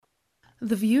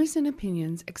The views and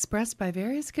opinions expressed by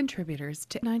various contributors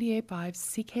to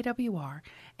 98.5 CKWR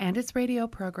and its radio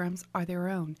programs are their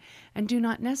own and do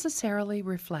not necessarily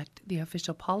reflect the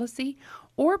official policy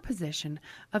or position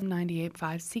of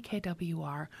 98.5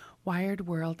 CKWR Wired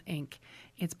World, Inc.,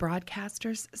 its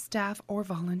broadcasters, staff, or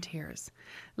volunteers.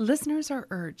 Listeners are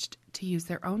urged to use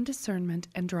their own discernment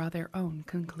and draw their own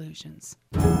conclusions.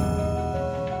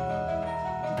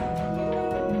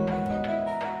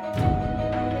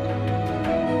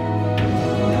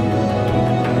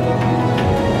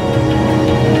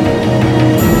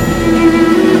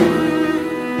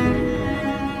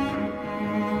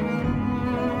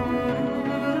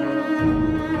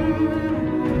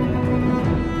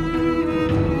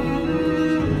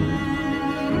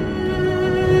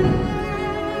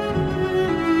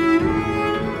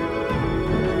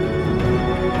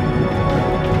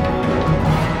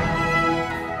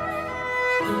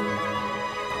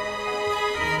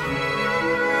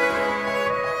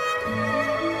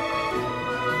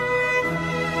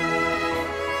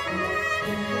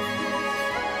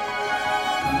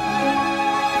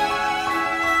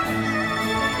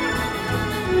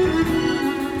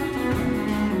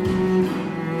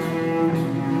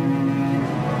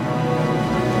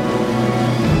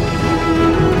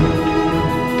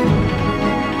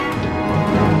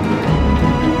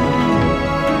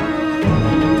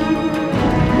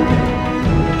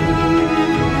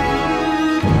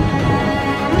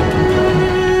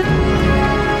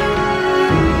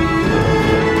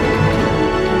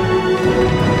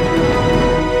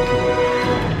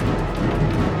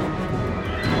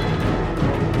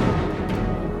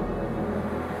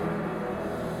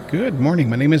 Good morning.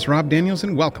 My name is Rob Daniels,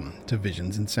 and welcome to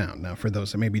Visions in Sound. Now, for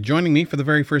those that may be joining me for the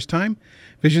very first time,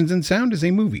 Visions in Sound is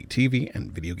a movie, TV,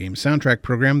 and video game soundtrack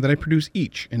program that I produce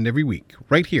each and every week,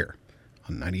 right here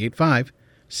on 98.5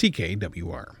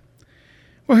 CKWR.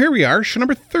 Well, here we are, show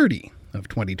number 30 of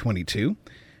 2022,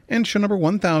 and show number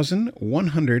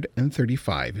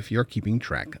 1135, if you're keeping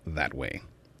track that way.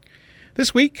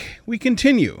 This week, we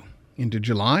continue into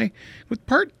July with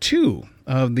part 2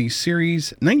 of the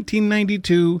series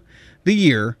 1992, The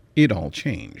Year It All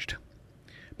Changed.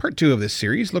 Part 2 of this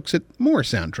series looks at more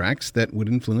soundtracks that would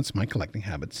influence my collecting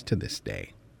habits to this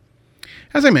day.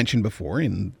 As I mentioned before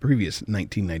in the previous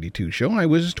 1992 show, I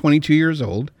was 22 years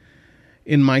old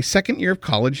in my second year of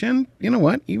college, and you know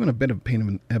what, even a bit of a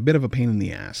pain in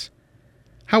the ass.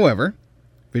 However,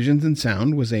 Visions in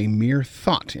Sound was a mere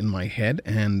thought in my head,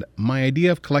 and my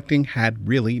idea of collecting had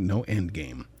really no end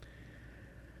game.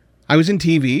 I was in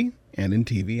TV, and in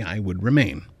TV I would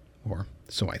remain, or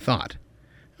so I thought.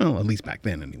 Well, at least back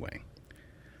then anyway.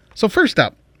 So first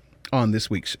up on this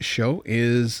week's show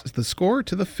is the score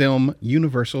to the film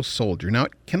Universal Soldier. Now,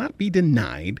 it cannot be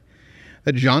denied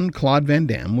that Jean-Claude Van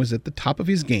Damme was at the top of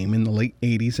his game in the late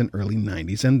 80s and early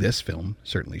 90s, and this film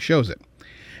certainly shows it.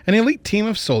 An elite team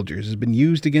of soldiers has been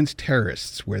used against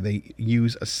terrorists where they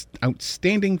use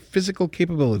outstanding physical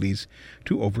capabilities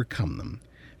to overcome them.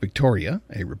 Victoria,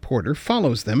 a reporter,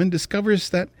 follows them and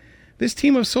discovers that this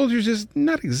team of soldiers is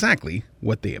not exactly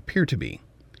what they appear to be.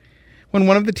 When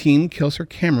one of the team kills her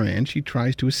cameraman, she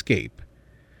tries to escape.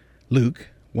 Luke,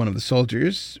 one of the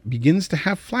soldiers, begins to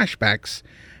have flashbacks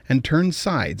and turns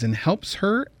sides and helps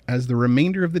her as the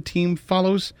remainder of the team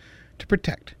follows to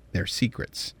protect their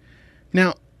secrets.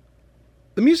 Now,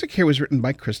 the music here was written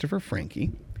by Christopher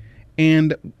Franke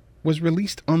and was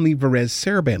released on the Varese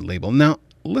Sarabande label. Now,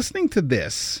 listening to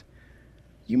this,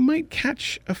 you might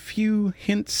catch a few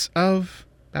hints of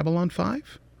Babylon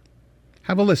 5.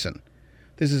 Have a listen.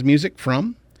 This is music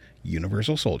from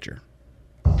Universal Soldier.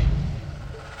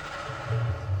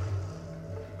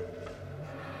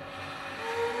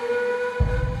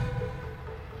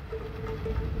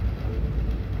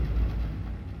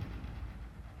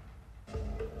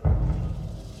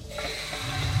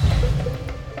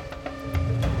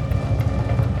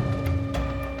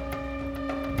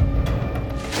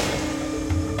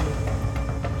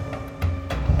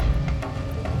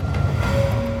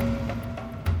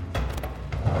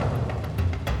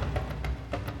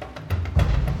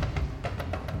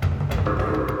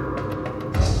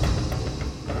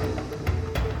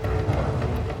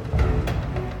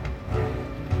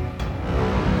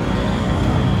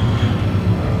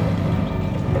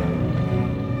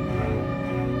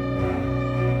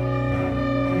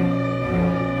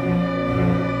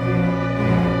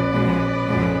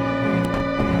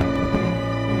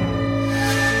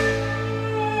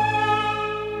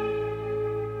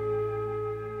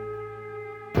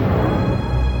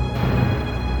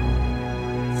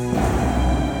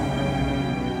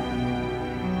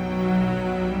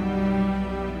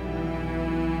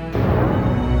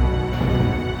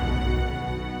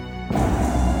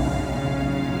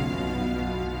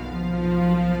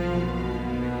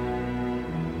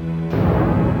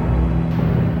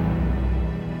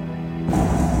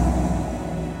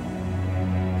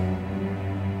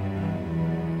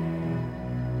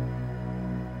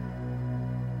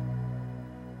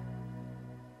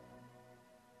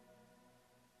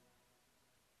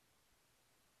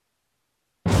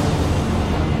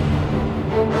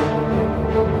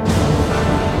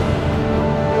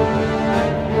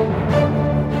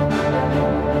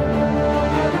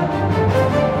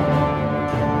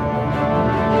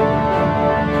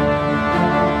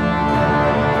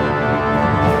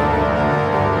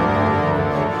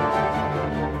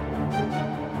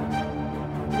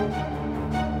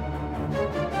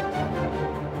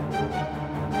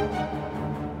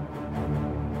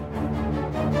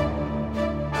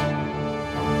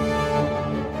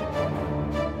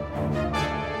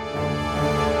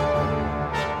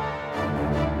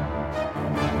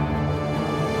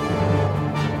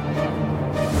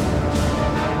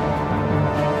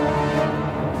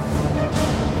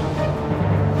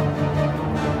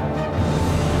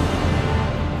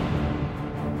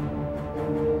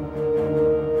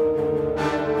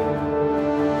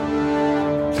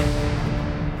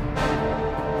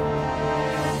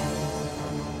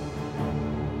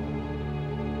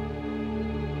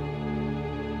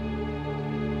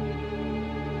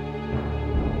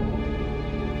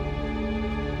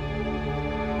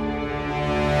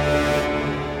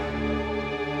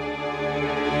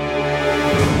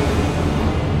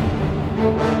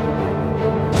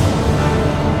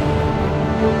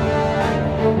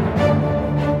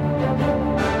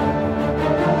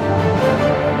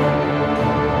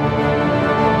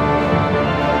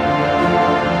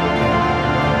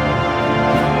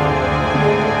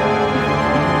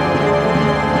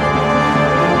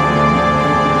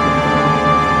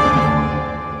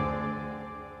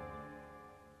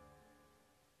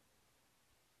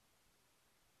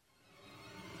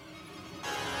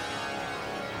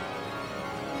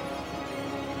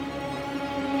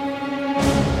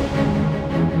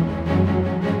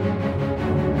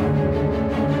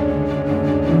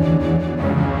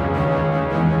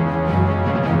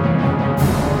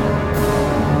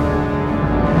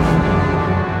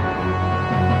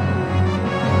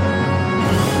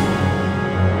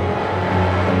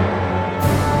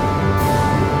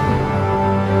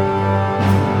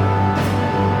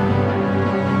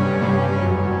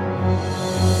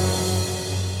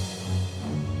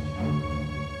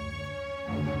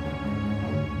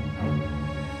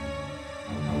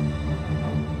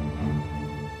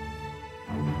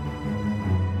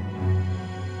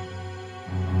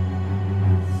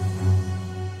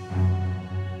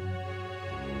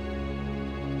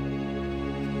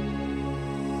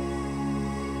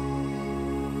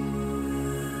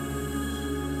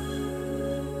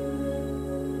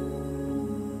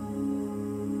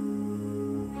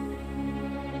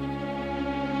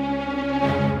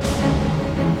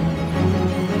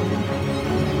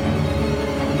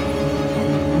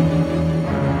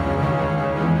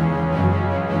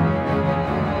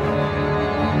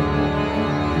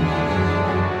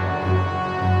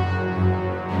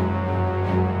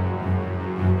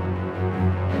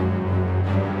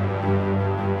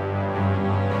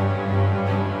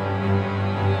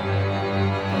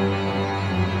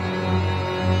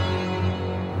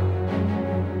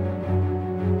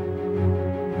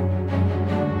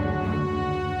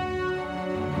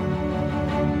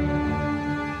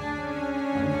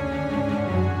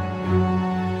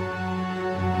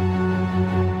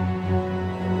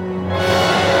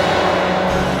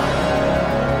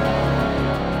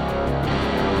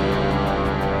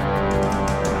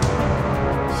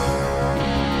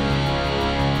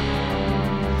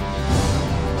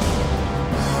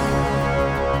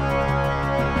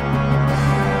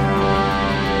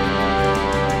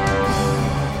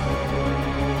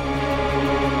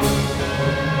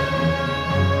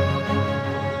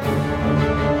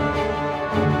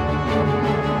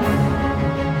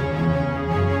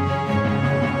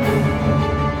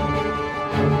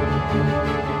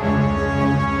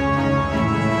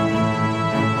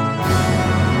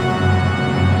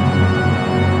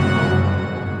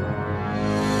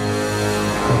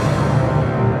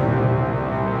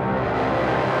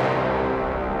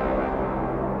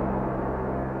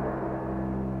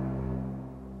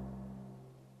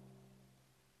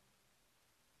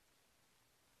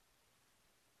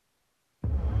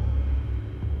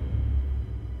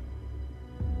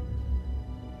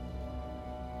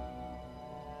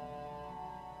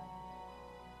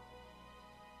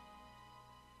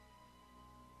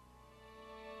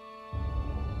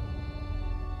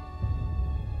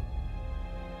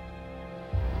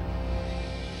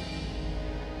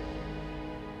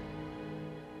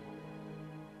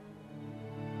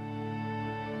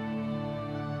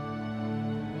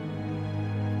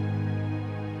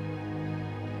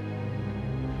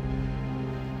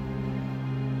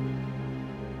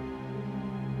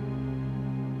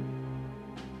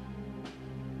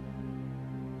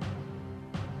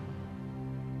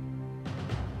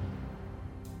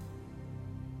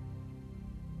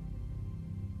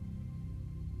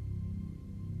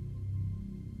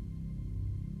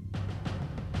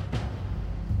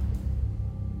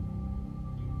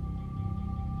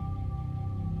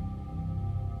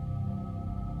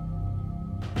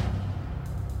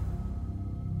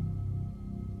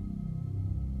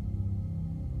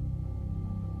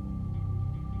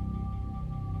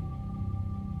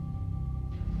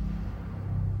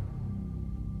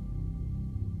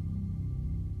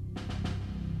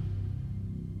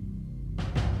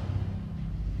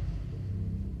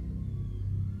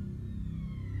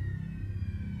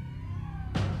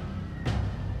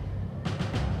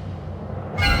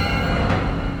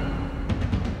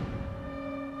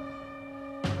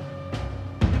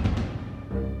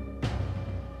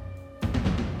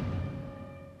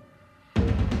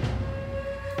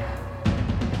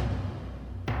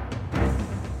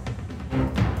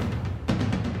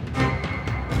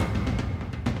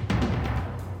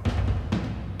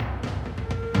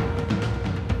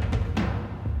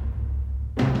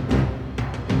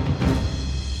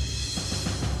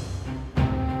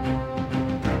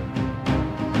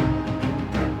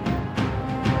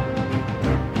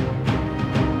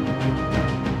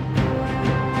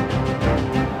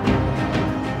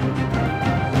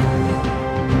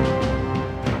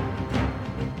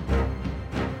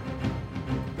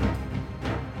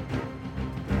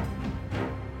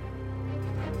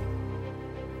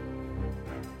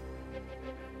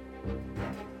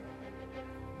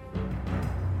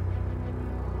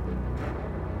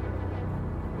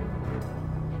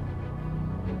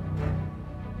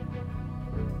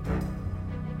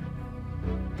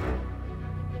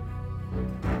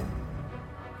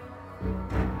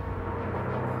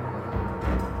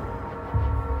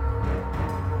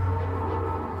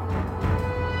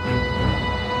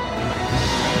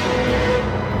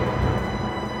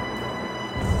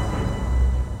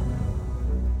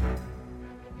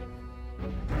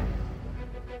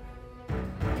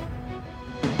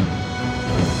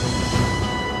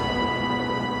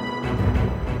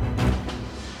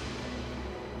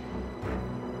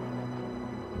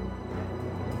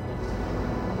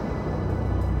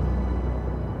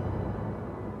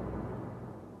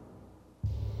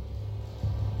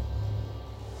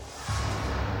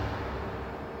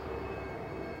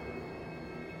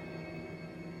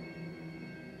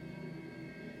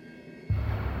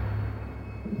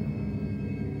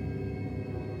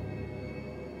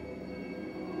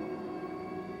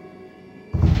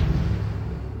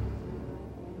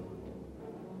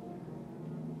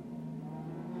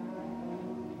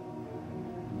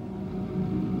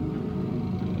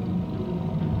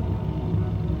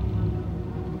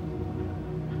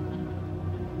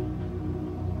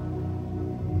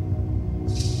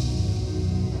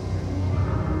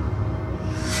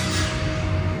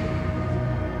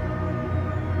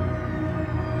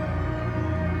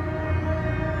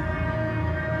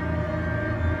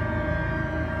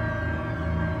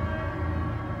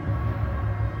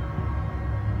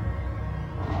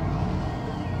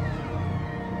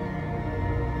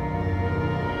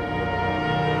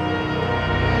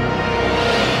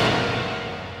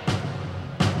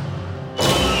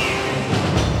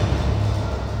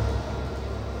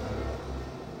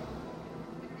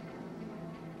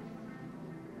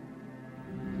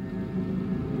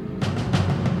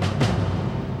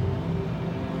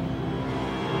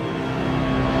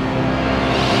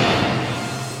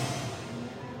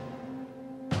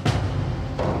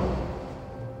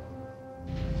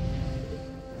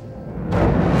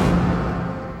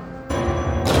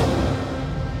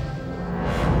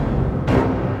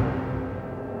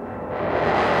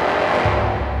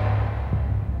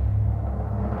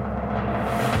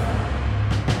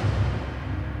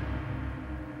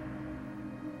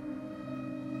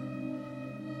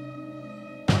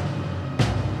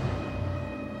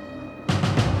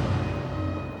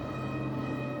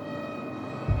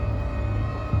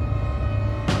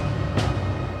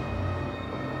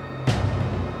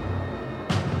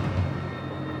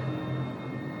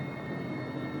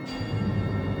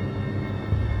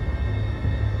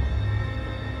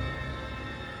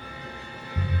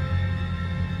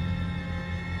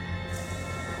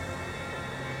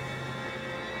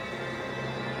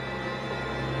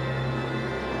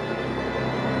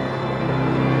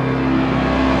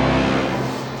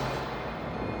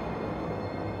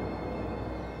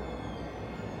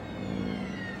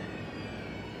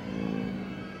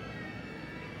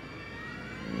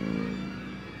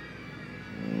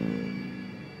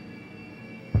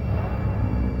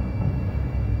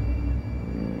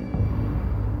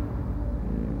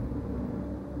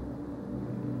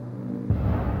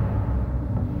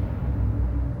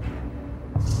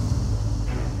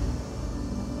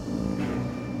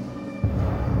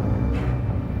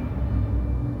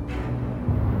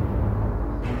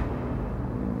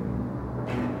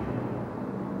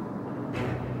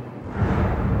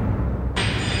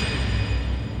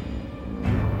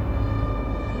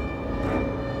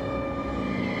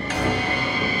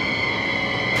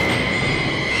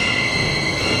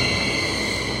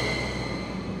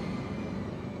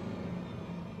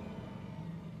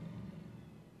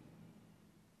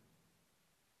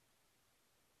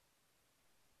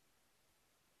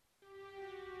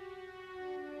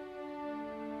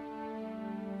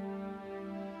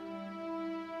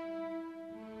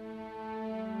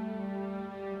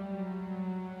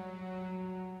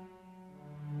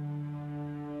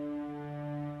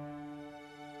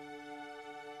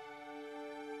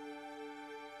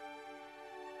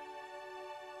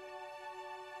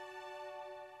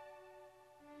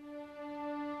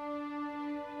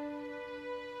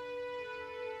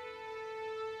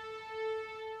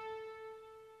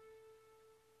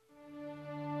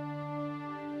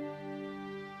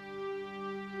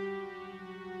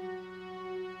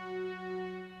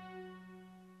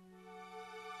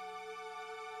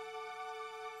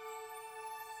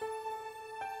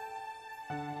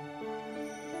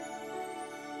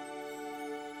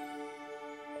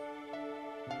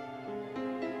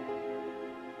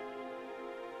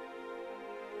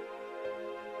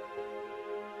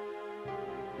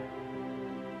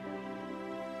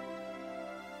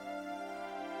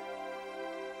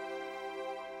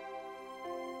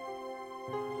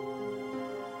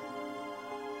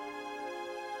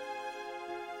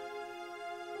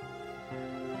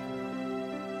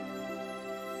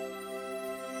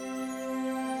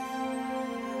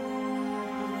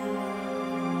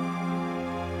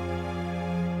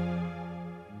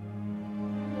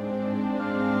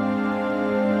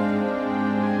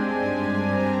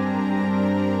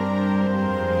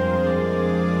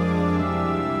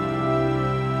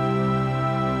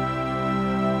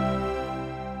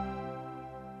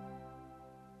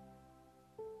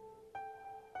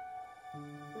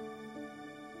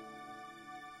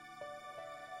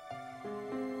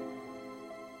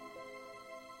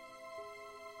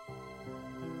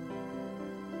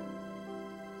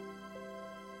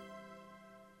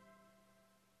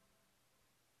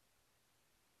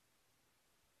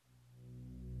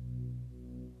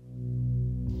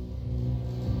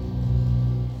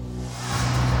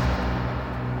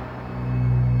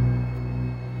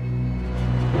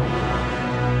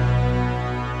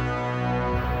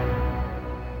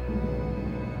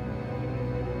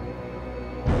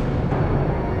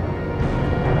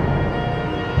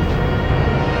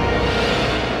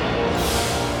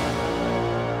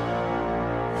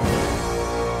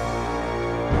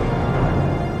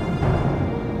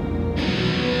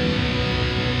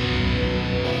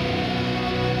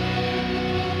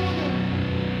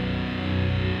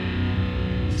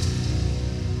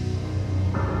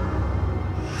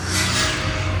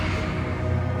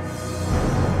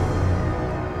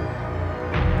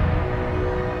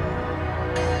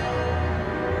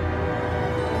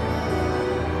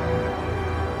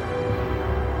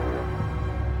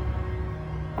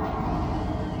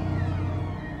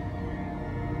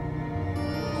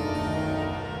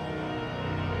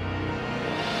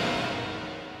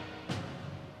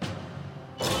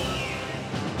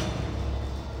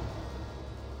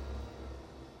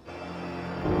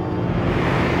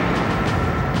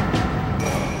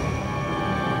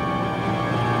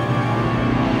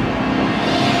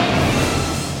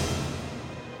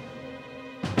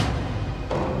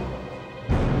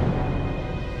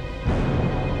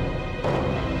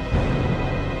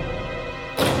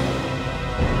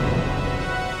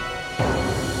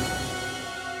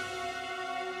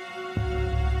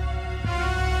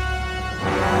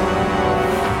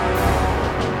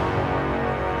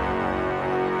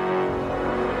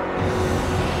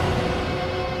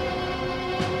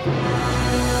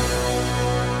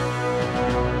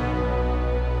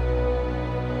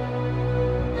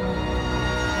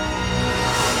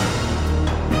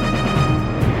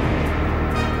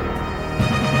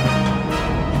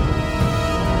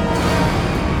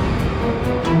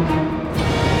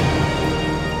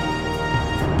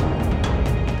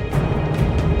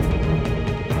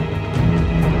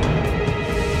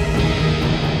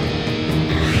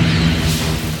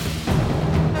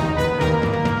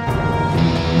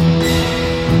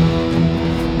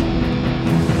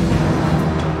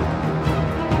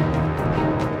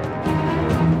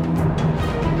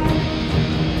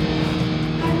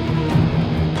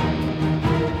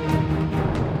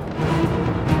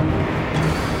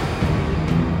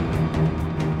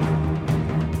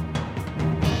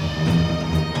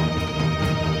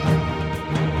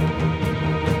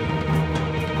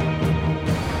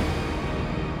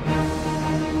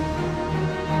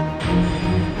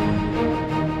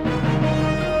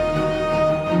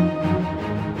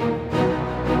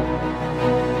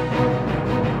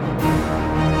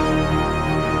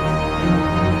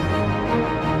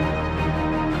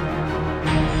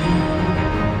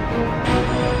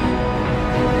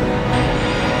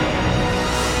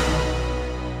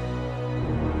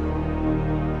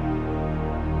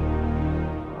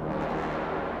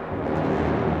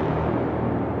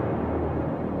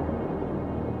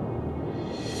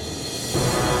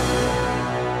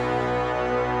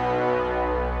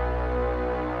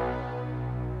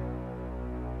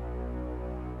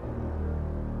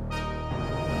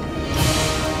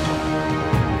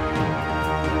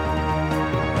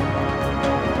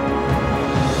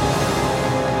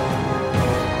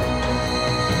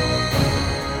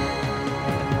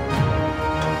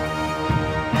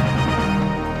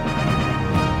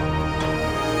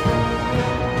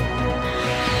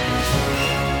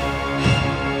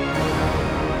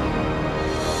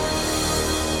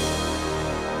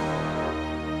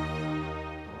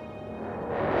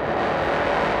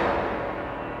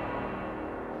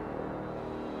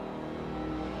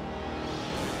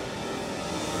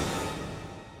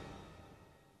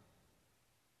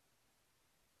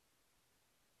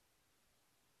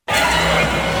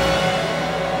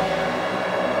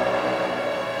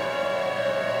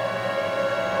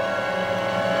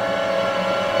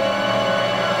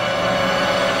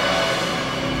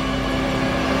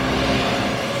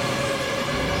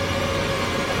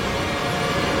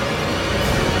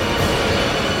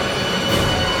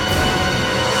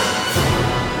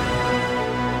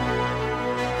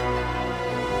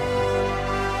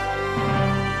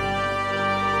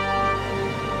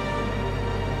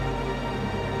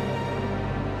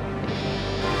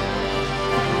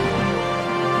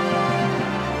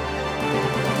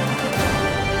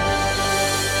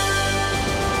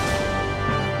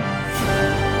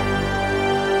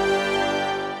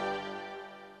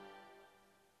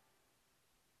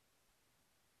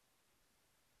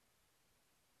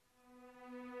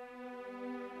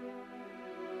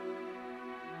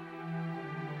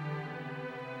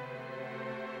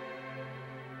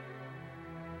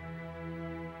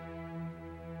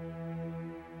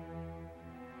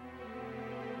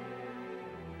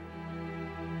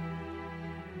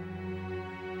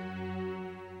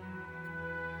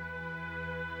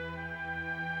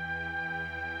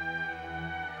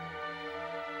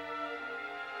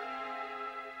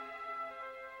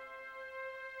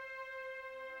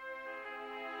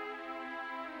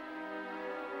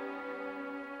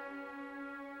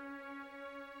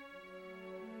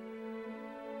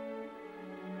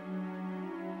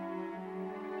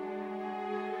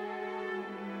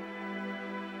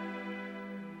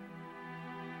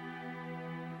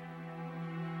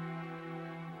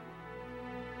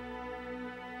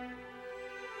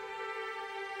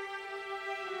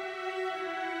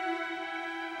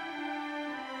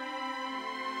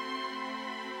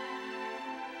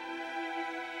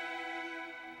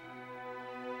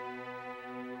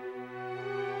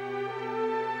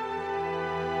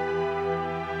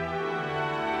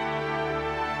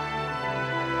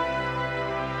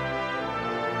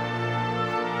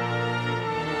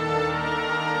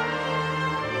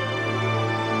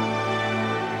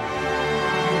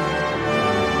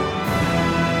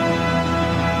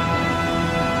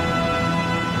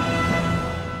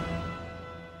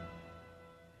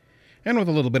 and with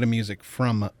a little bit of music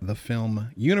from the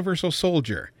film Universal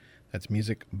Soldier. That's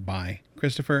music by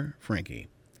Christopher Franke.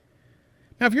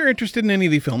 Now, if you're interested in any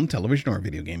of the film, television, or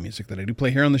video game music that I do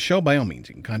play here on the show, by all means,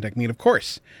 you can contact me at, of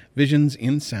course,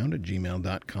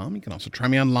 visionsinsound@gmail.com. You can also try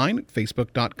me online at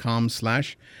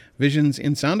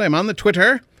facebook.com/visionsinsound. I'm on the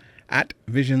Twitter at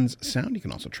visionssound. You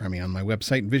can also try me on my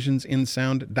website,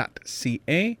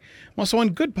 visionsinsound.ca. I'm also on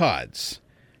Good Pods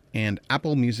and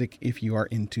Apple Music if you are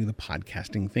into the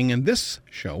podcasting thing. And this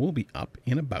show will be up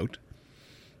in about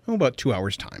 2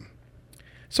 hours' time.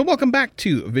 So welcome back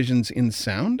to Visions in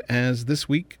Sound, as this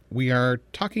week we are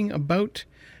talking about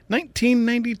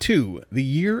 1992, the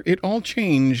year it all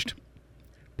changed,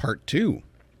 Part 2.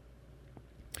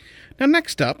 Now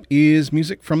next up is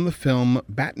music from the film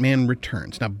Batman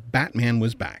Returns. Now Batman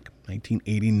was back.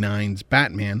 1989's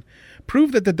Batman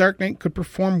proved that the Dark Knight could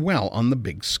perform well on the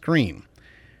big screen.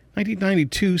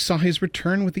 1992 saw his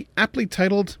return with the aptly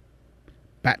titled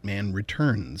Batman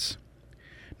Returns.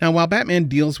 Now, while Batman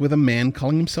deals with a man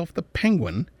calling himself the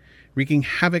Penguin, wreaking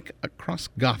havoc across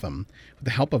Gotham with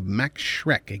the help of Max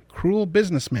Schreck, a cruel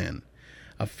businessman,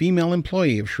 a female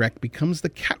employee of Schreck becomes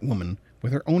the Catwoman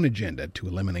with her own agenda to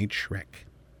eliminate Schreck.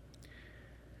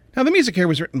 Now, the music here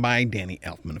was written by Danny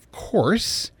Elfman, of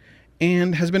course,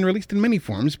 and has been released in many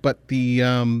forms, but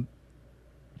the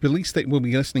release that we'll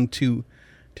be listening to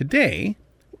today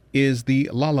is the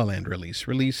La La Land release,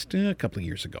 released a couple of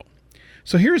years ago.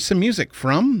 So here's some music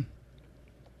from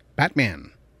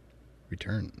Batman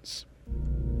Returns.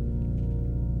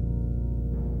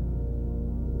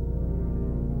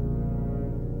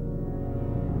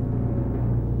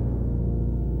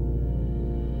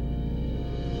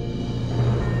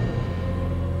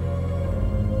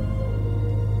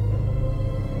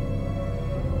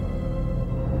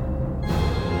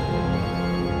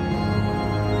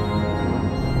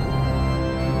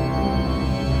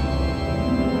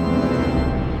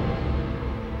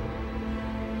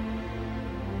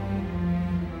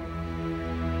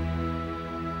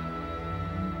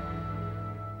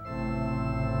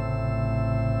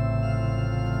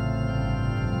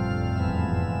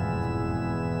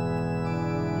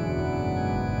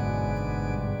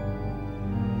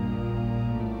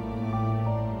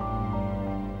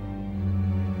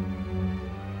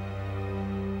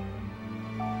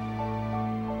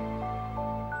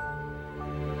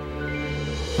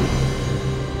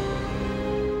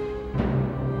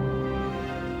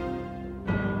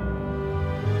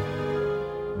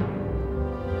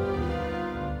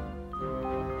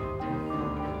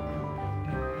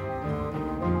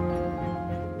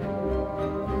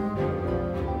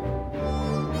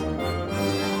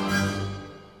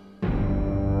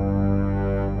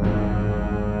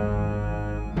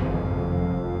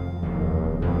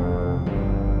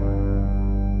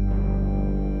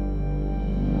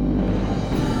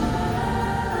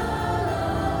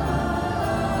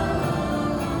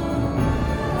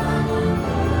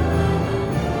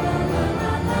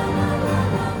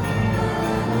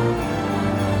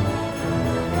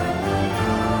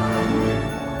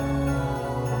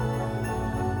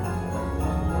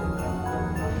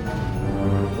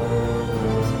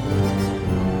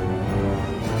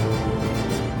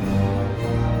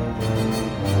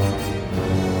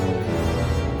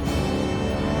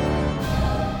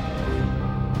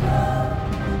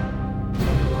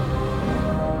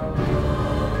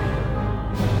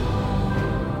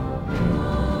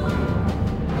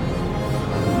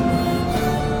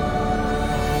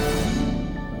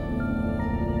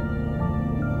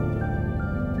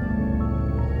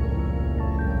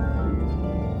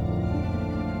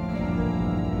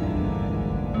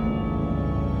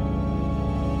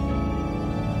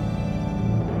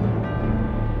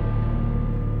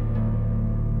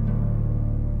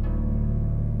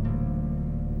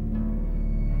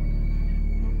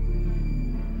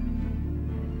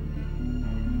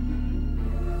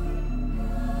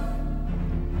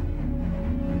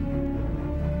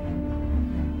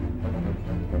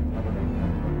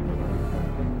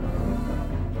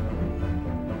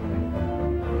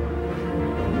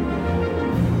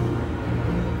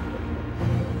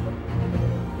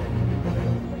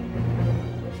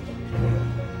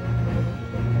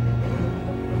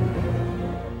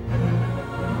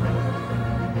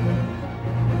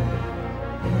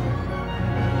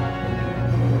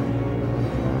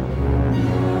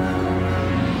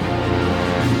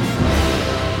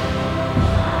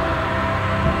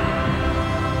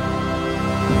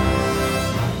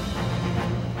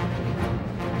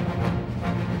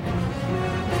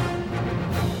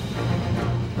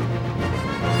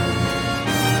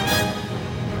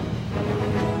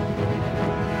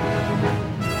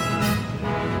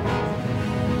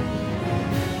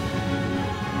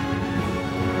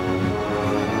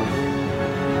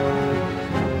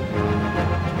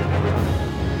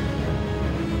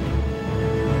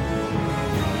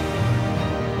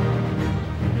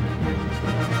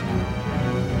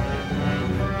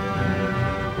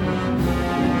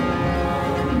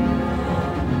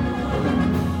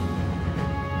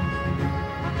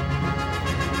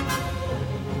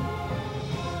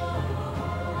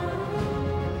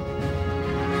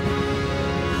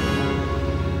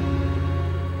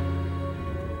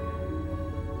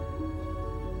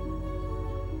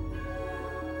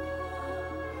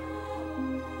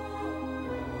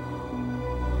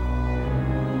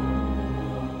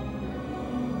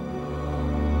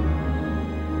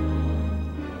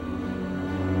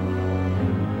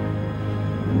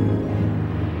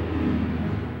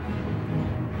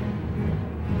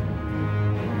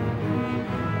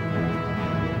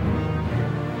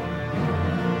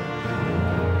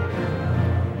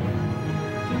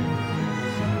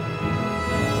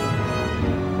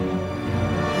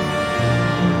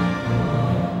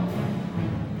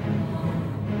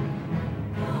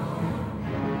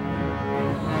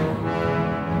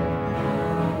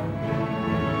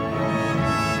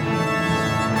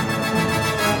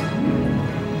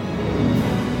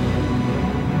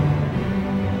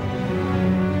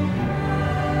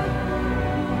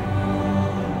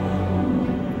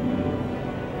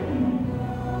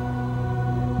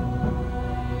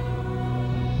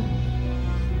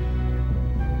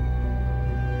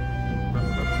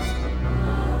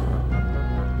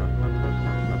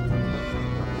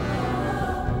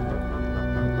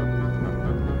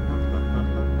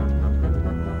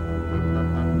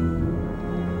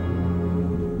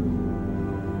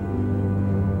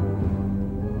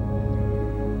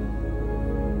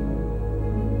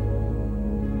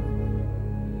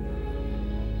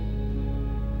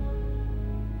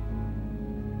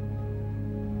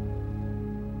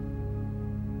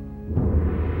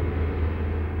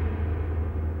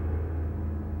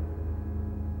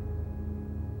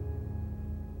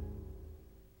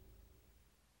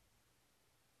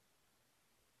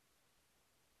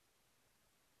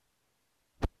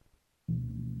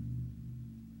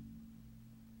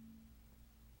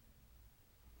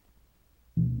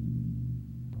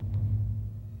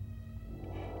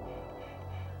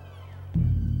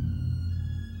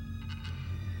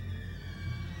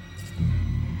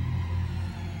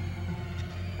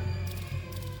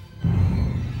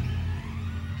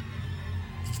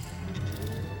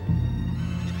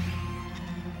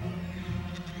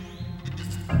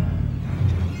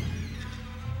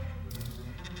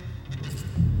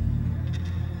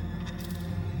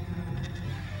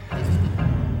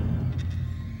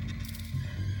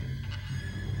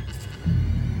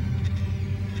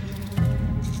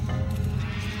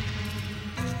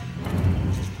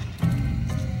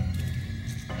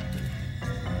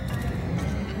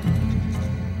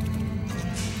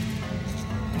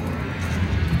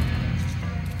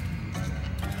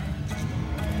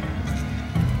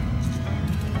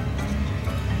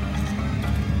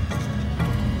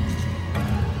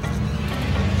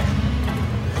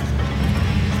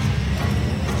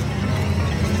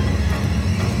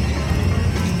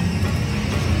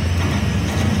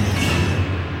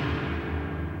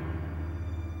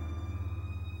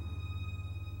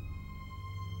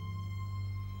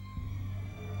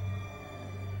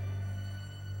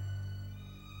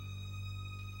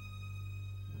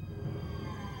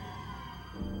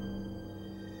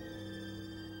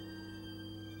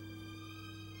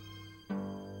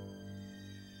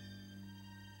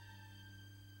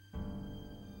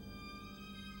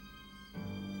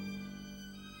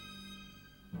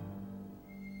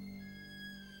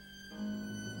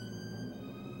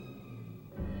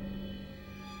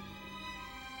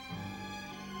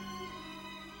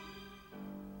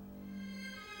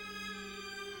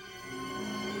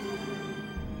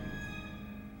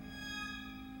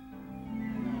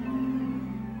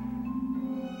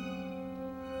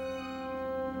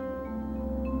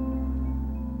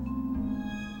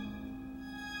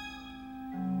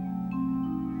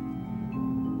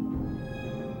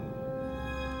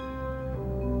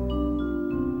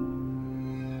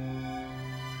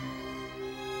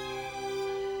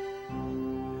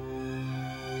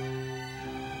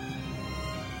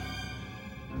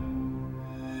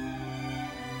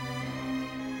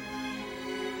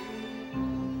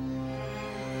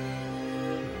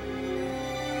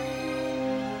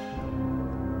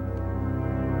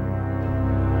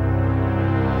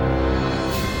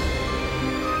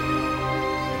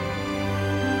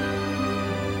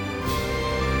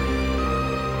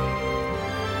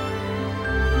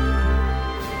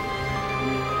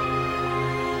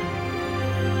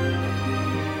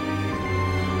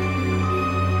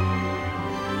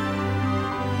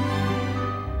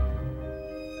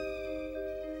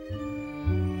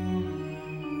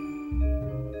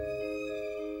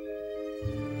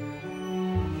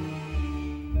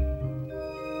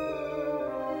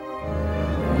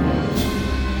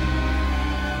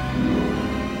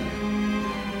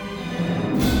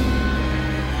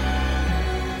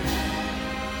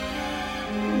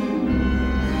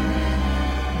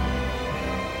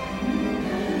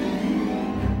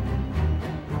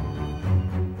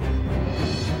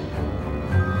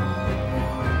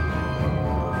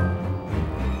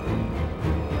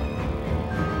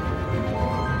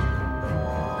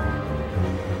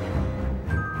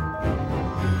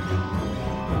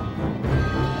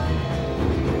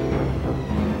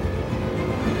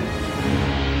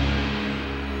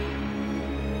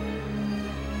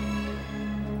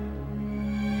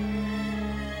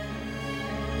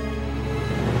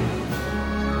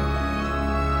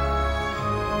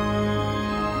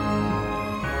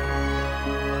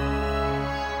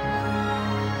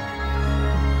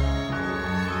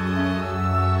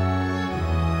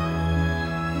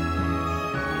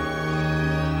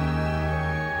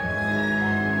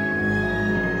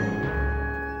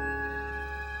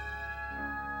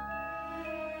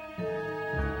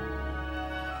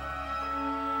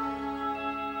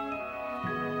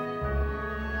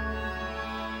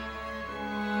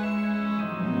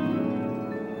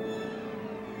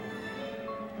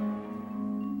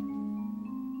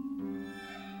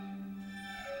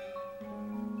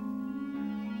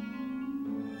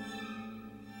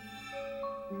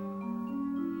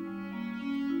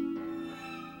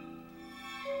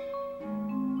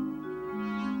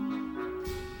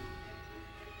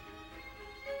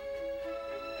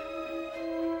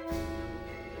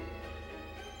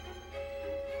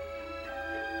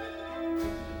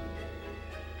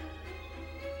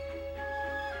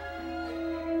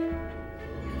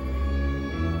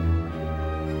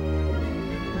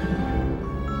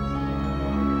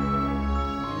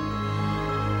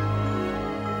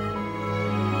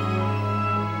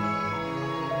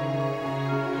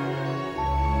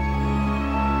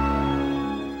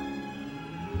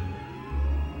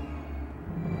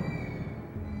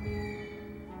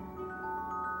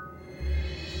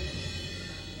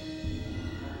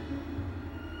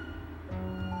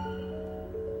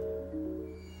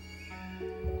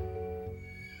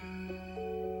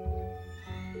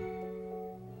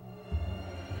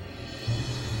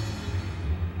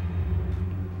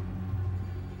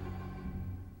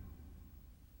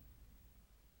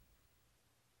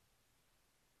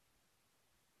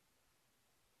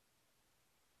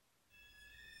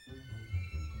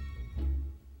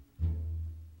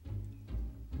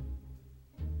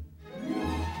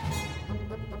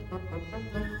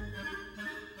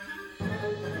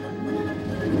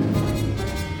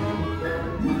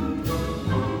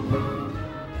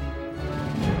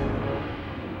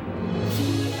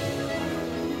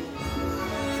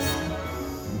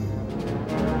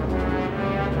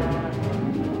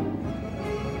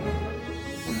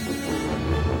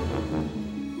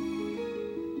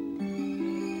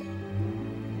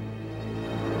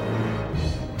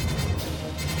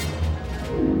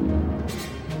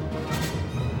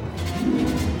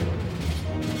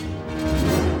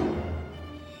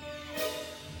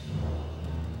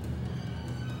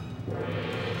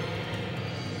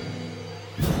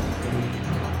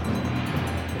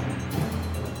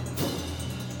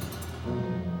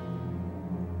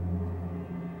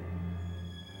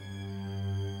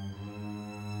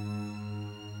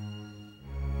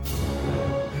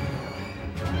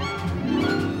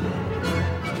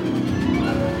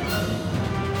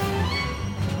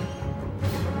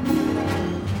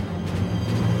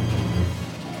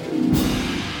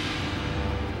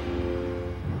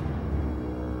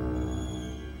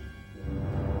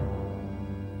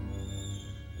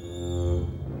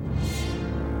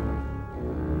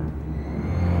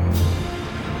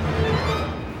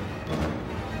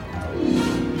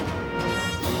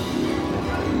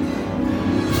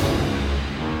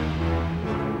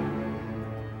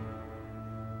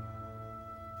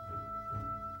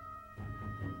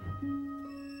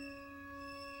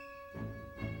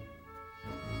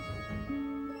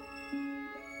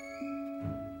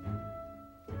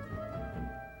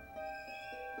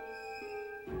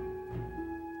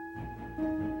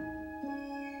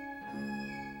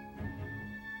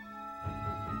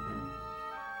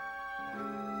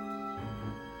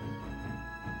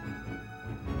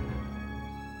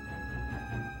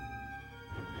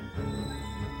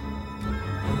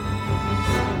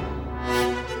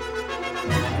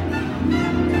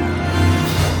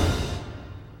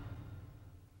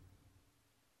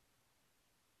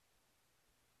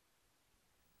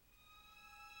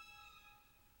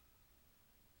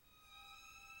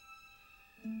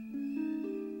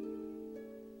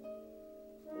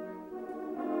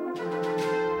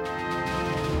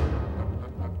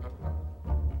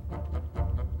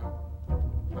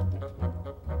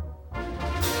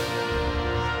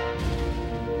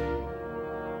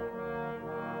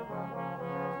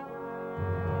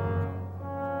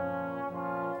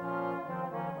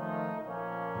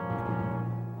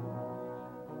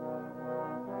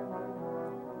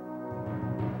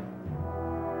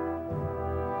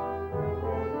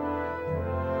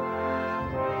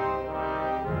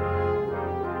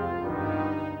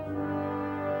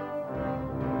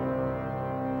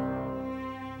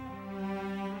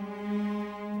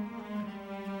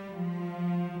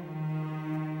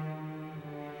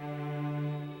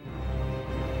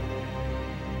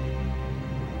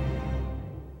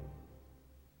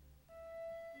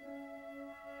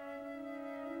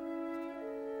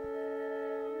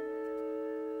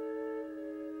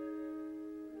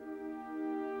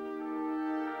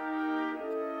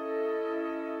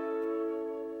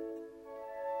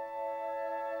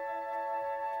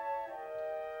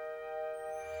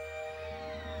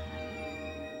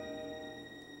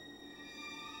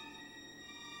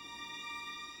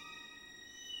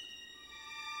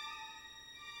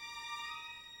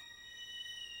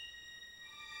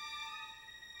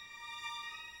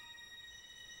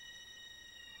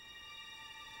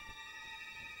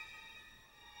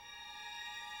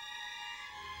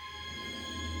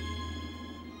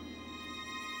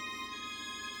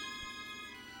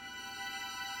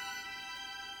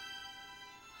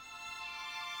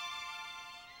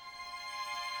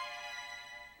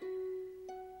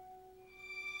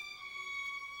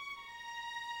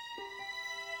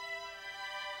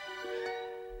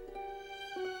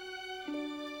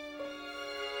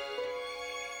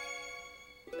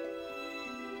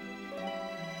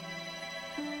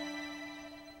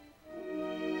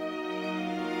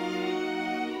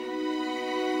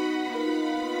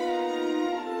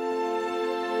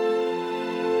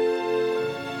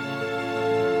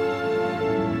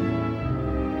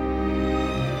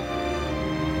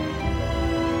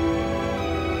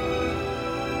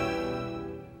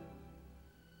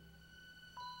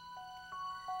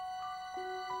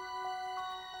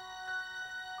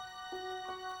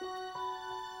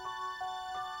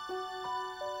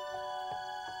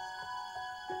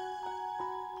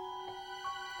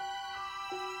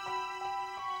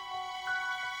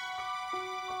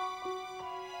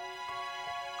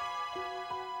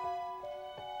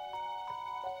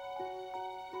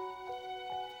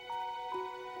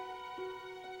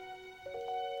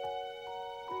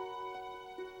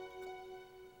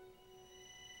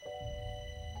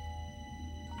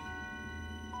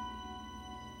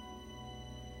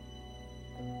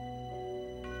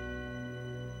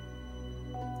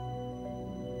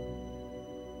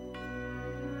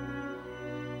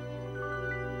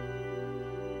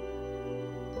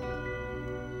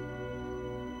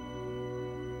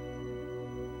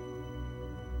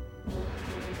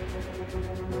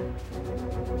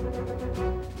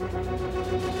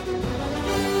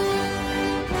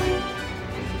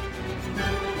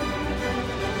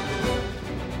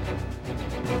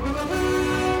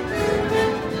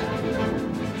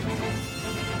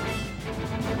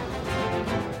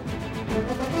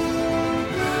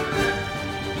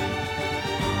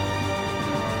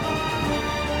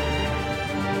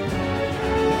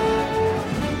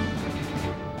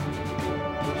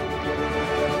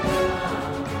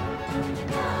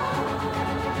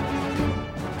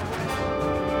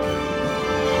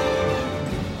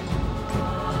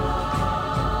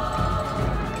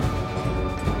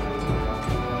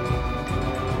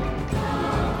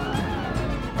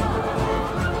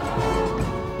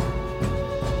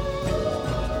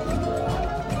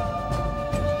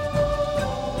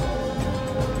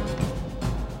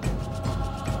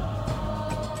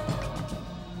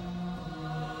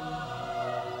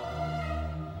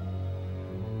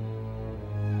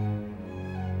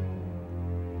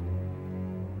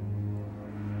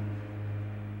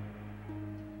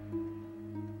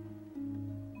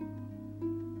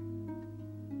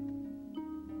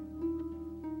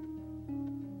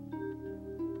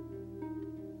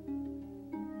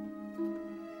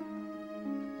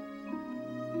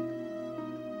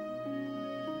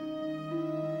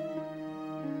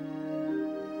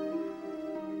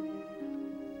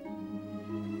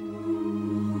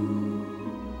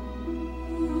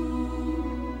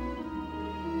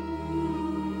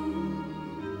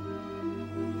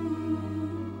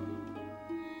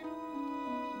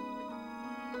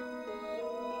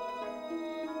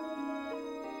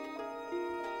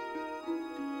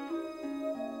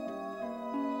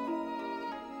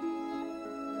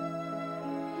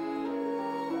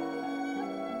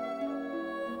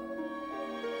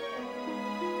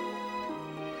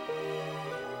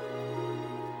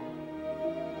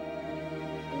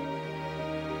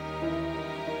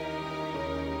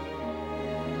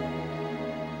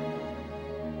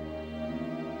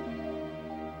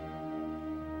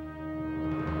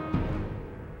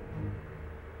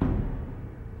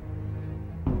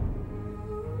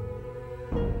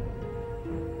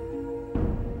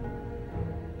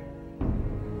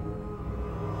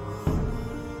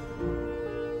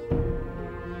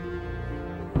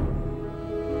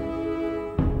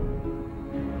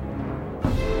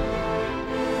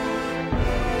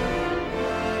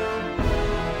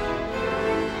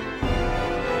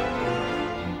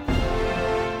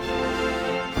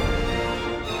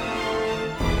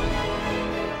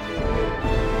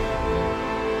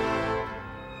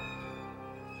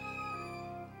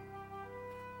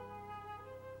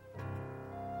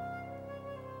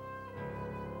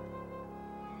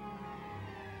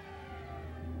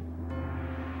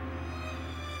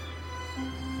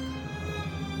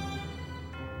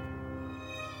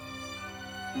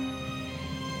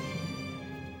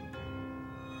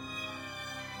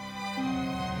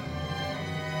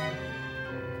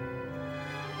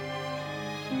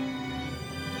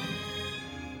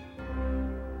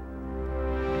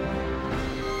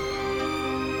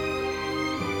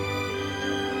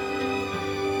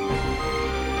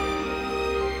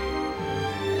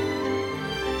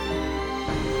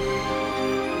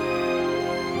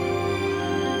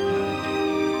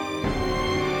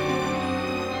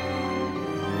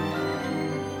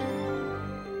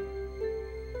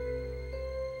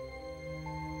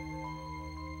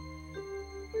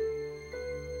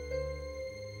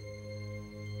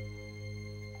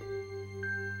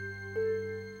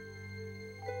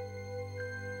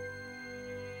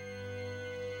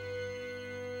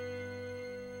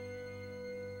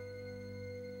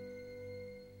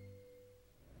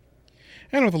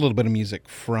 And with a little bit of music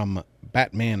from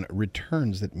Batman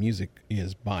Returns. That music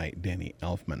is by Danny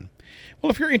Elfman.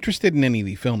 Well, if you're interested in any of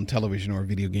the film, television, or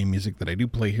video game music that I do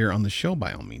play here on the show,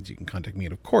 by all means, you can contact me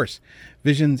at, of course,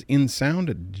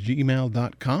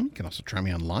 visionsinsound@gmail.com. You can also try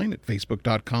me online at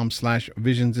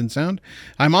facebook.com/visionsinsound.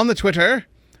 I'm on the Twitter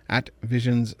at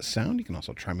visionssound. You can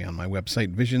also try me on my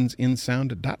website,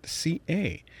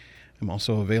 visionsinsound.ca. I'm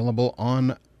also available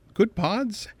on Good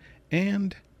Pods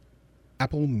and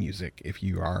Apple Music if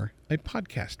you are a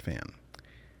podcast fan.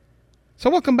 So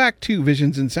welcome back to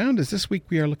Visions in Sound, as this week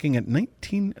we are looking at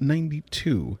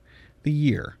 1992, the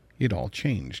year it all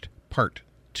changed, Part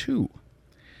 2.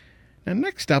 Now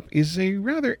next up is a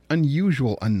rather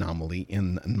unusual anomaly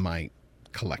in my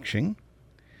collection,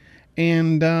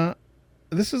 and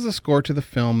this is a score to the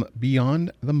film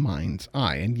Beyond the Mind's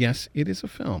Eye, and yes, it is a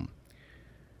film.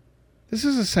 This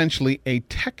is essentially a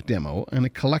tech demo and a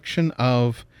collection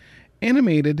of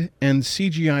animated and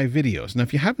CGI videos. Now,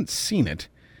 if you haven't seen it,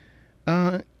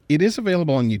 it is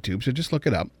available on YouTube, so just look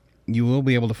it up. You will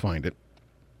be able to find it.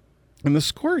 And the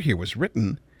score here was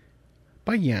written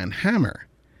by Jan Hammer.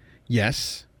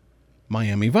 Yes,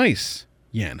 Miami Vice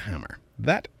Jan Hammer.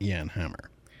 That Jan Hammer.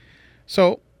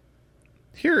 So,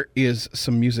 here is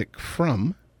some music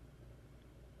from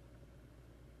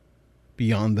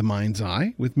Beyond the Mind's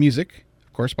Eye, with music,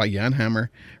 of course, by Jan Hammer,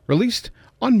 released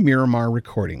on Miramar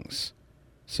Recordings.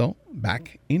 So,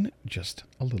 back in just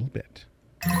a little bit.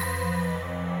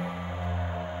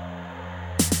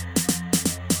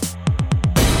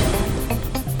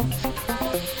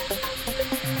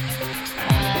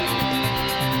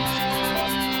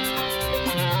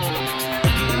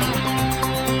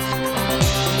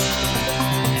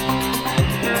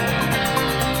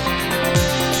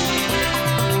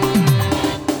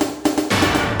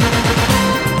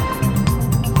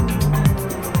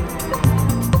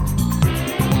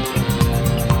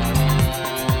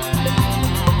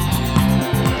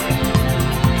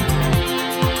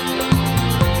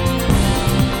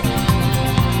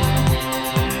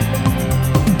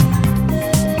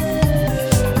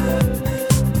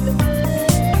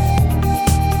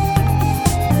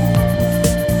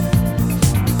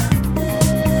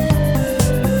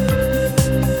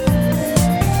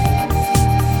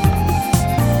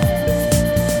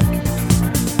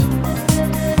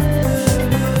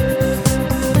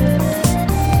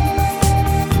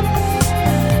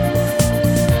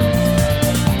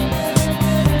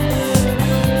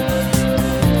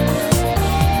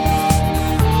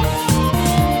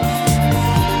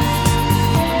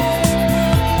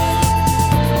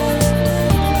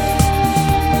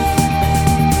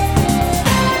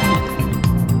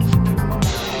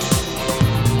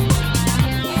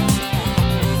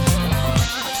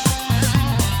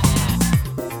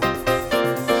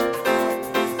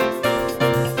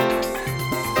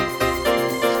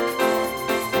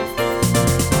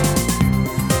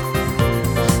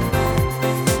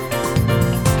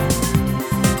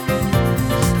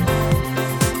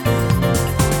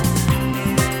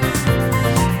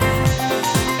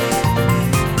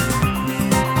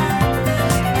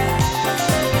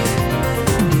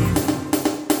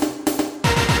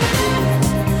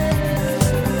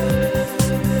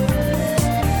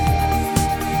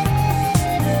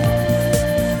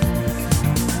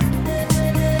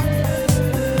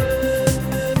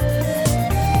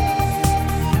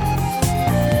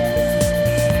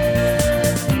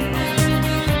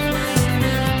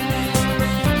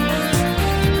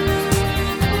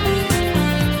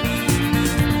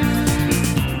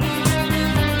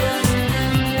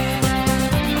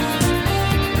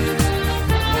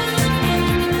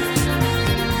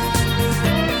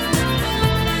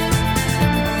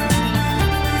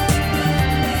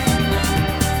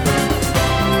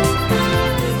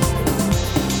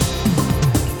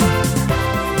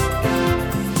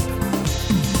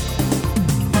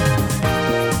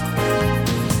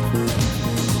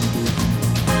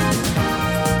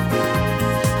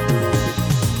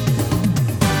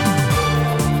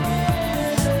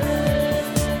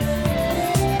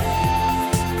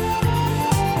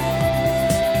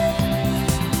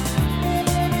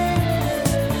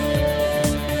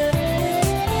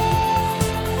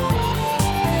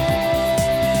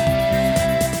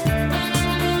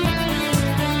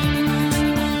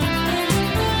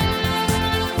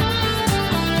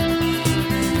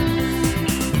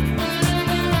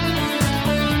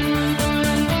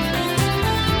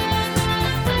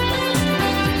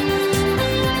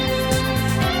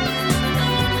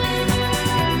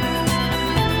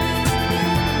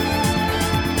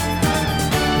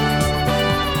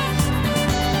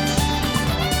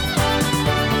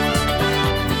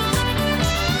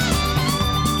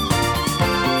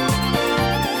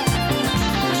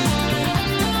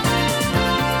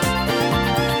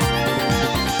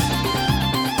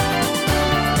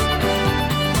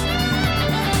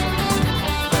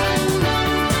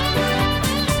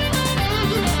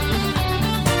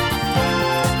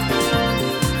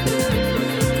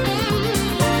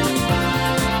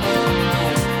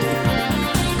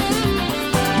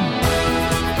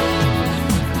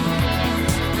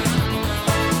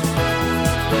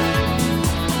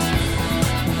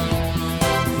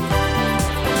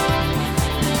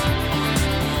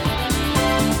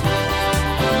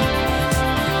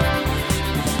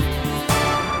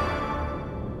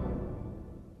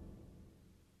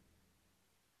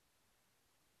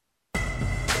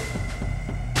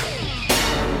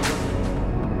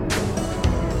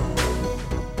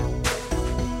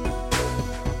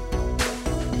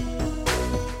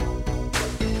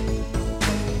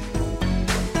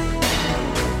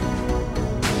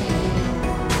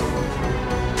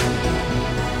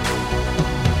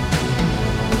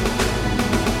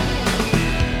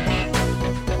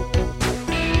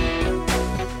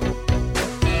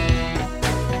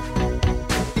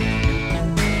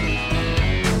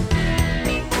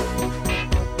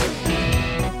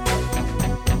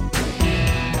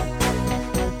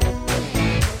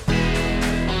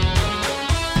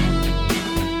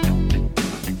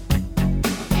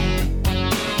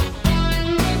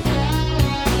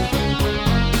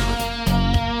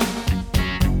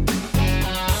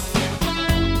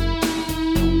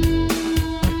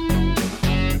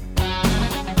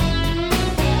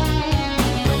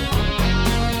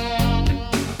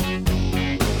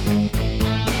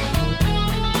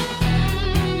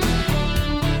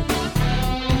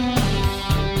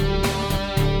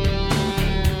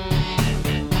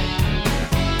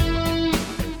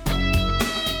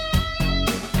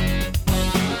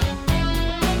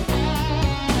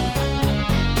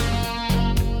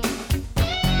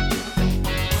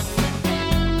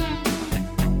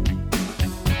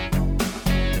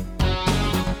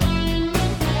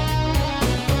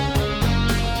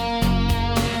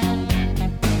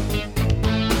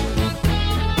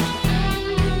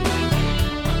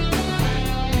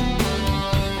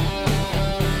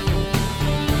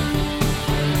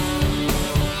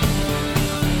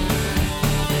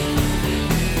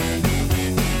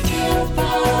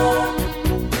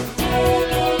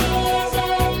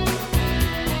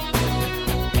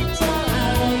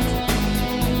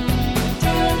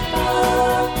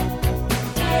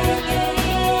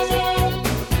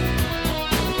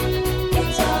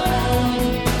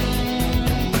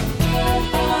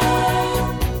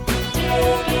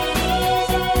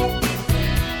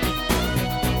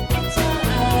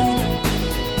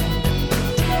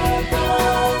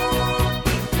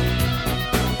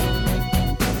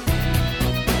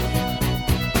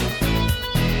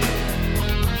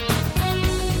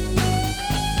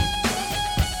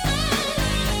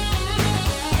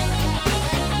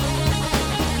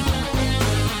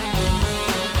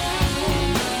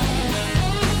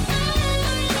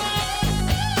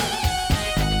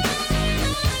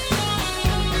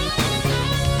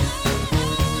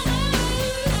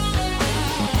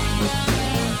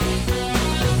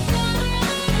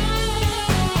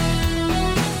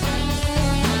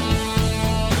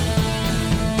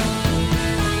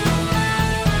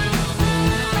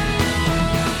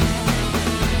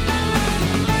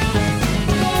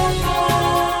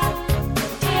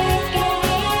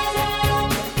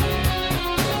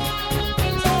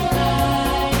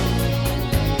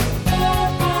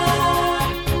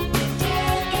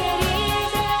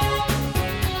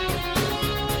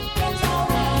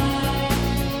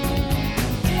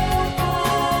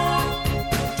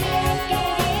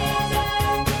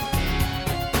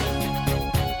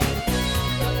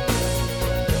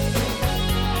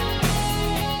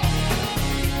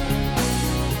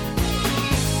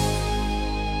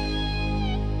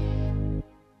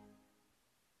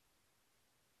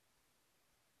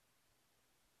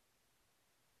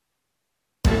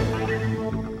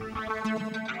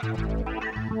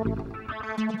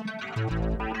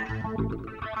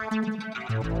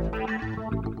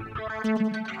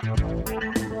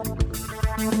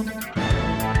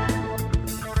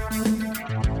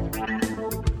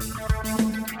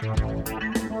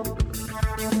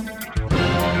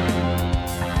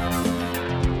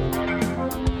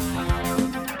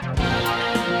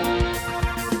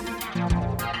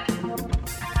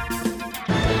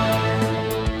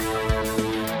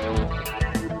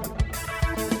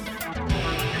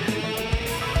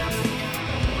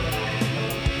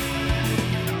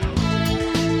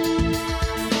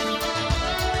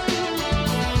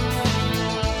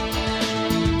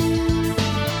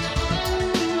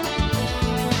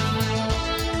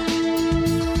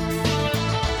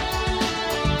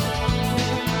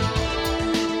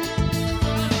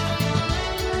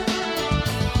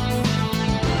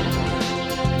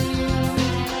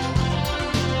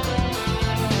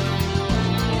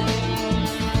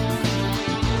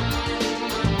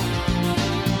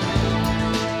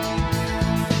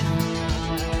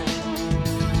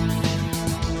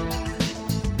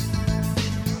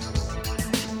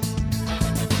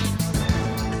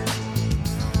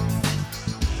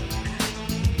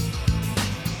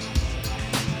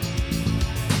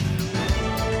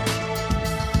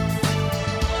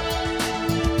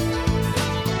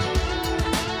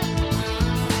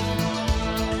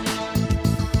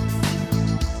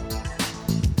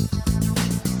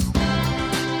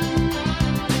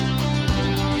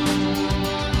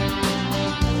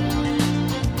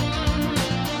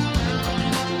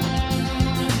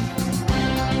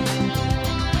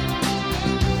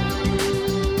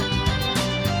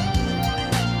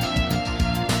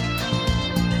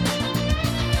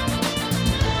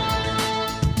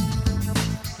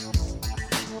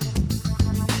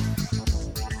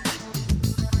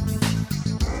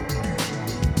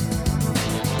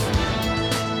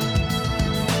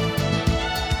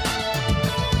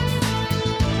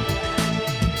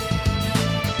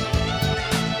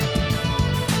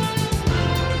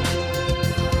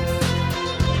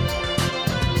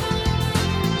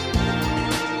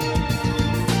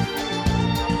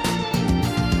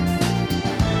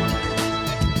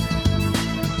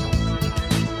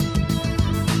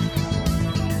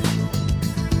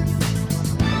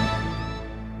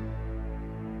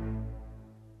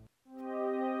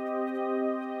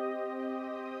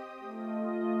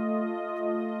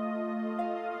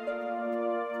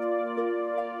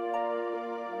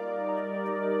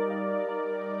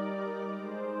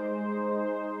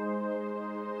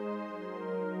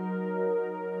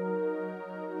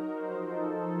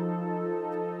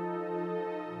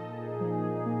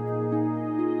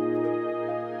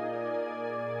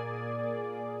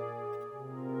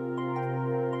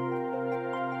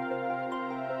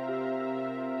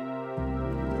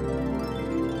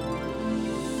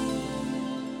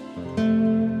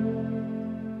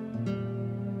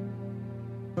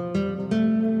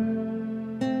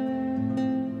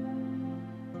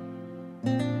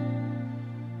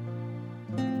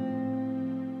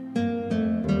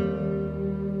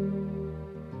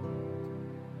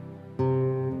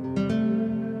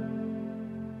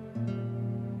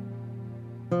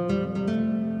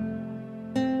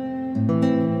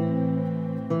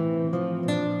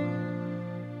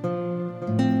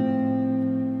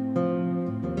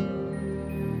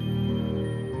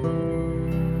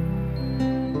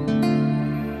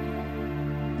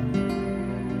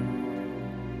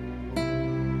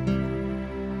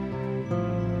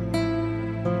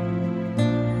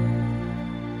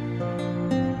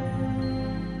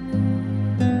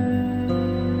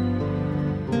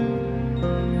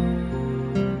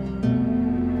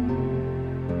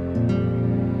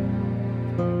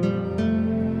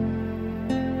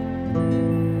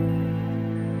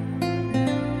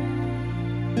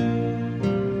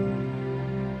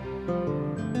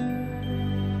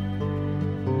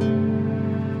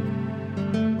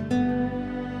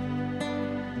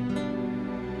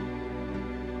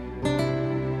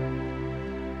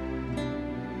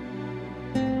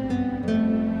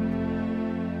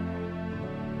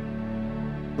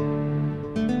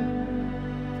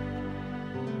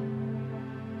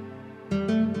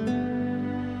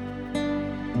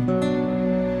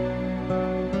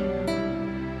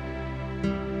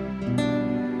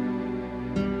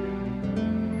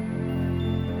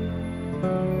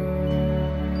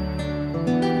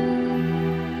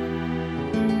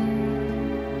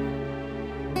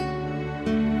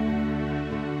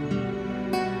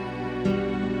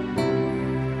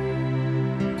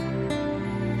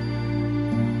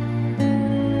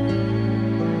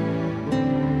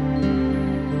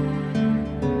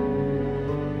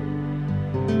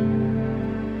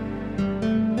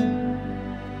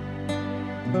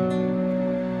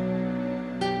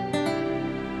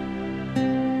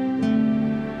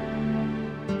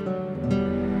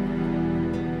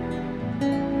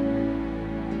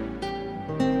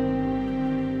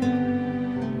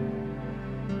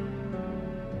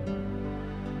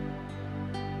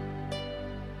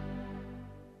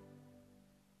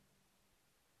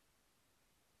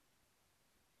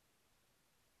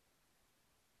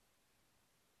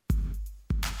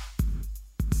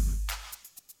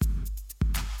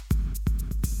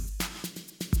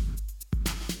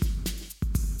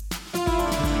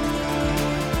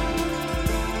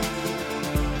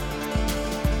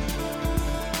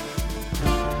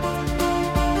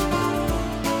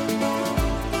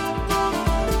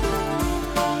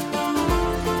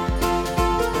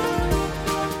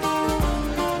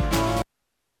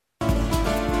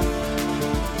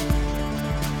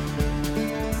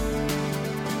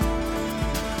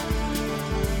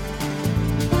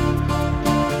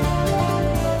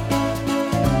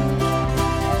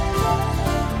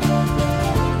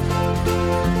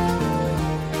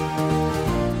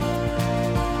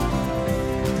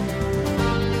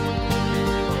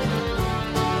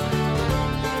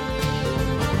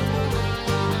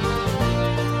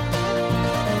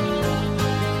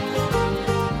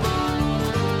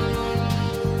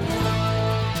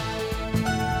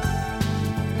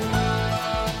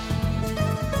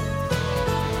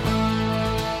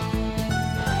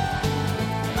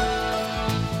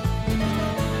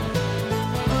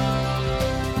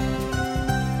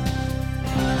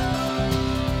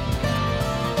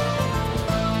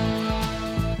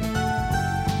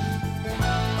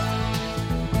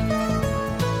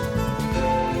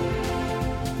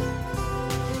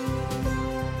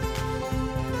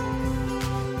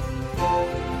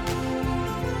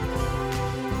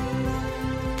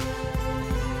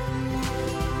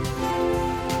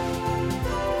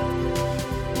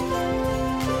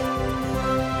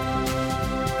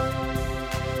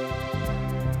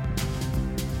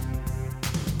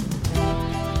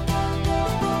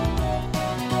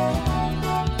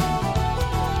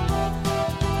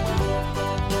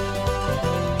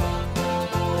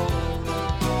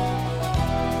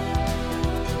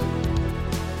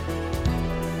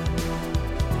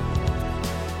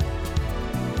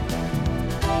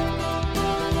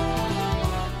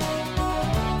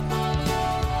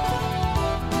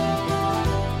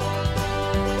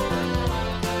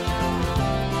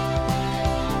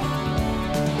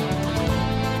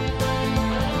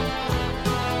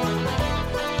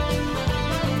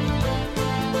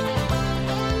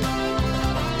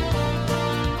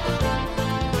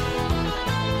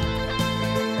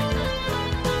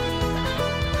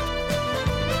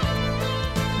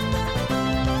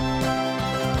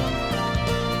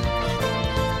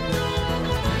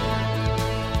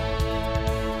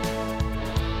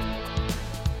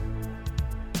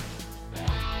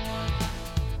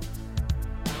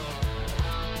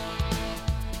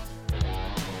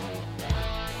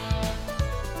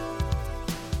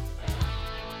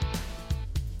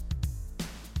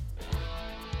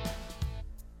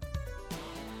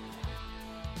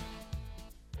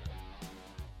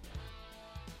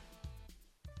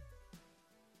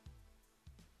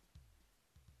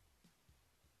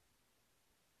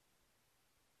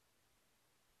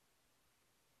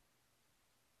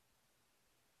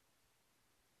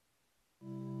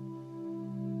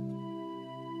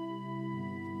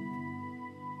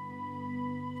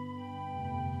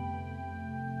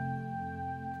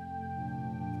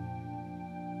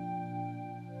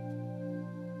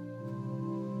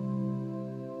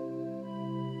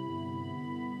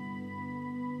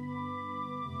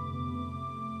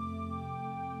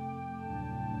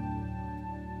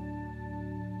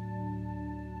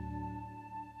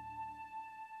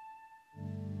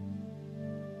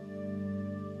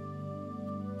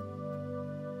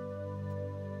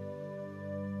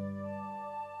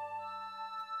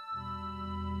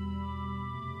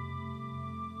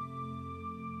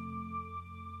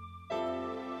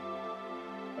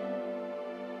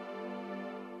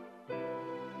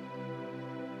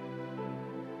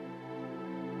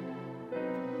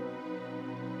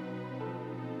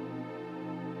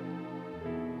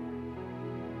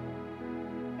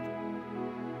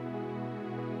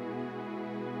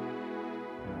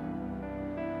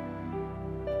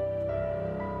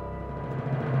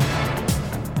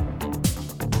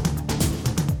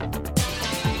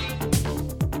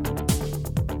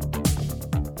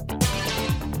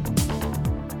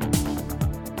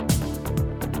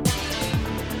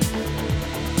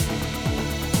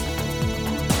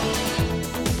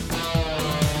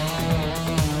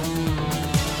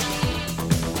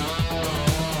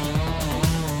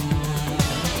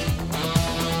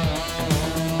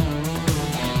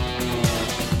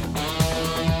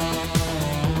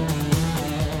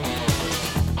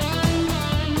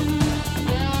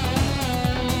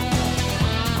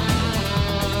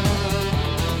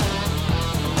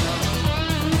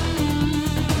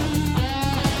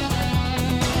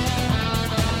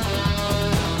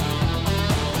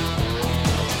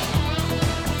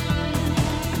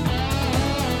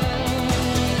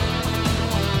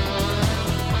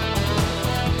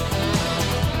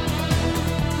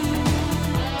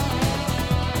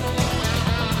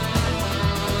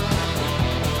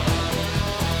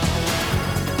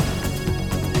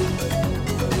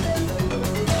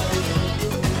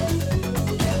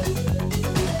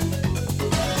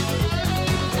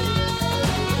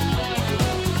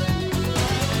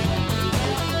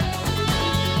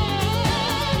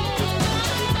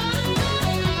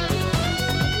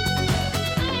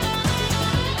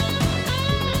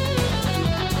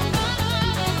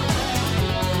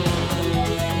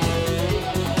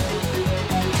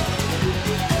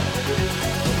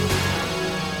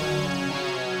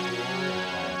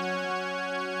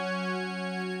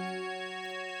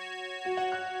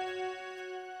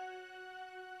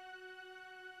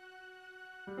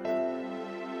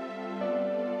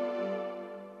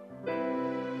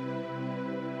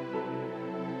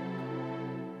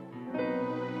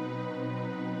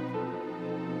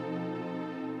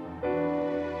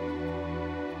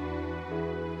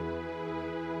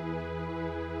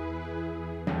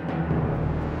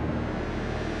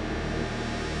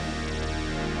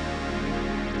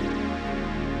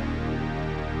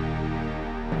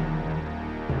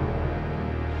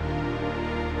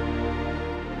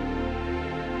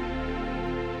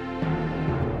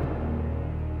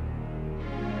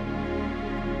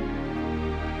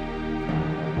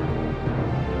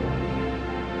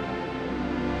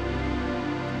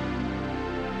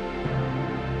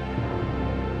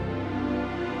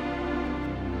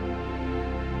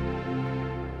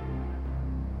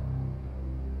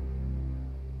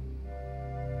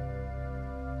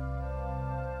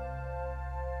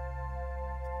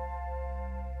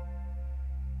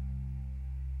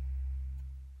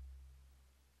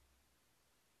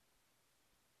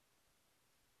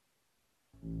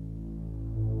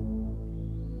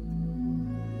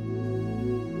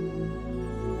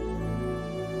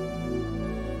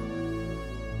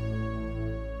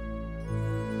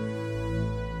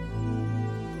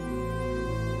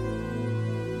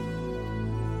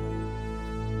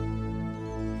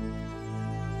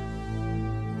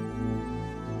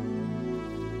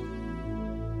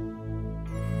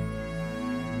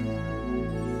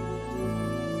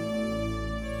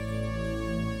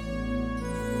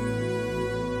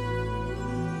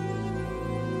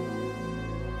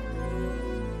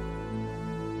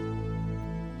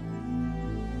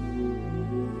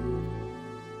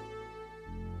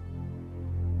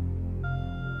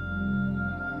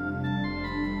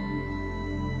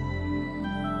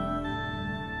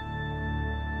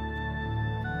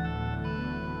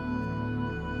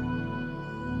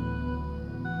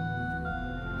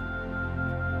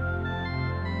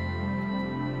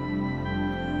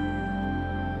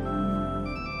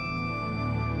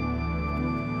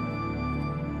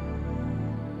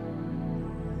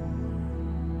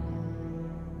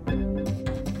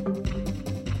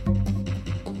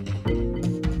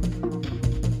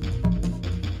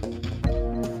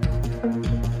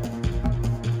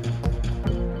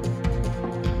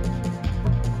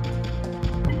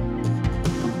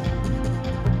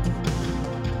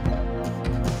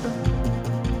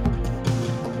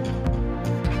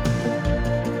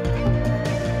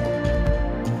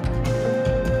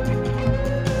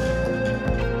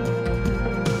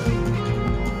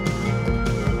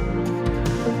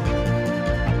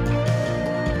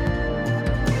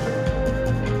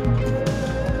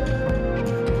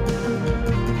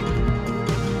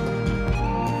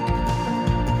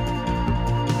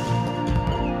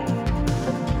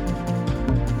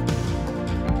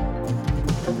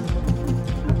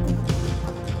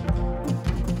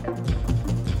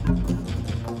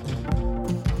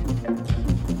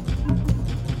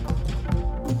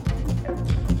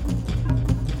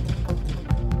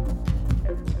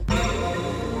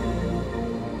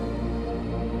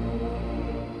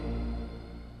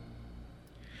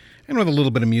 And with a little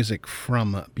bit of music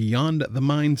from Beyond the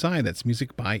Mind's Eye, that's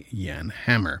music by Jan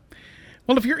Hammer.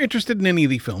 Well, if you're interested in any of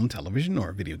the film, television,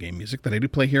 or video game music that I do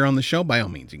play here on the show, by all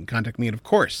means, you can contact me at, of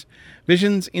course,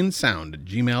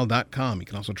 visionsinsound@gmail.com. You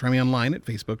can also try me online at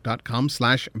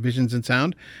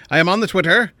facebook.com/visionsinsound. I am on the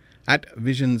Twitter at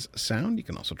visionssound. You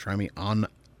can also try me on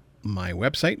my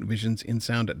website,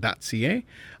 visionsinsound.ca.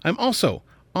 I'm also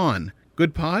on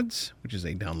Good Pods, which is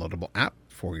a downloadable app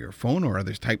for your phone or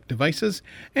other type devices,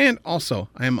 and also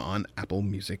I am on Apple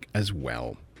Music as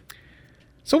well.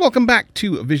 So welcome back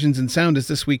to Visions in Sound, as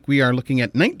this week we are looking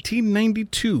at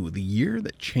 1992, the year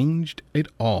that changed it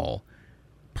all,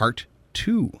 Part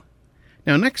 2.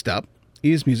 Now next up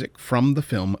is music from the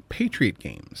film Patriot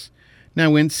Games. Now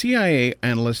when CIA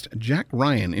analyst Jack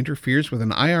Ryan interferes with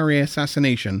an IRA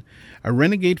assassination, a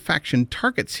renegade faction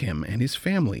targets him and his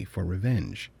family for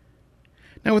revenge.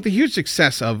 Now, with the huge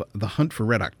success of The Hunt for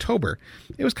Red October,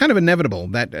 it was kind of inevitable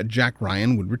that Jack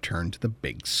Ryan would return to the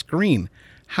big screen.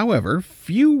 However,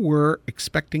 few were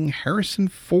expecting Harrison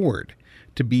Ford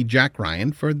to be Jack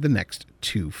Ryan for the next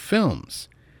two films.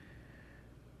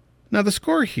 Now, the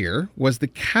score here was the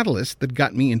catalyst that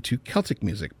got me into Celtic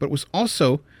music, but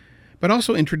also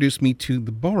introduced me to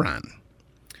the bodhrán,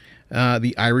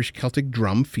 the Irish Celtic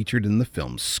drum featured in the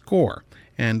film's score,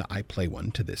 and I play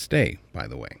one to this day, by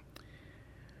the way.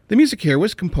 The music here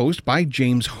was composed by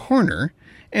James Horner,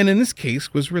 and in this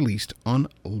case was released on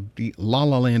the La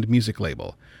La Land music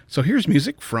label. So here's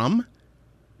music from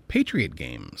Patriot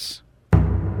Games.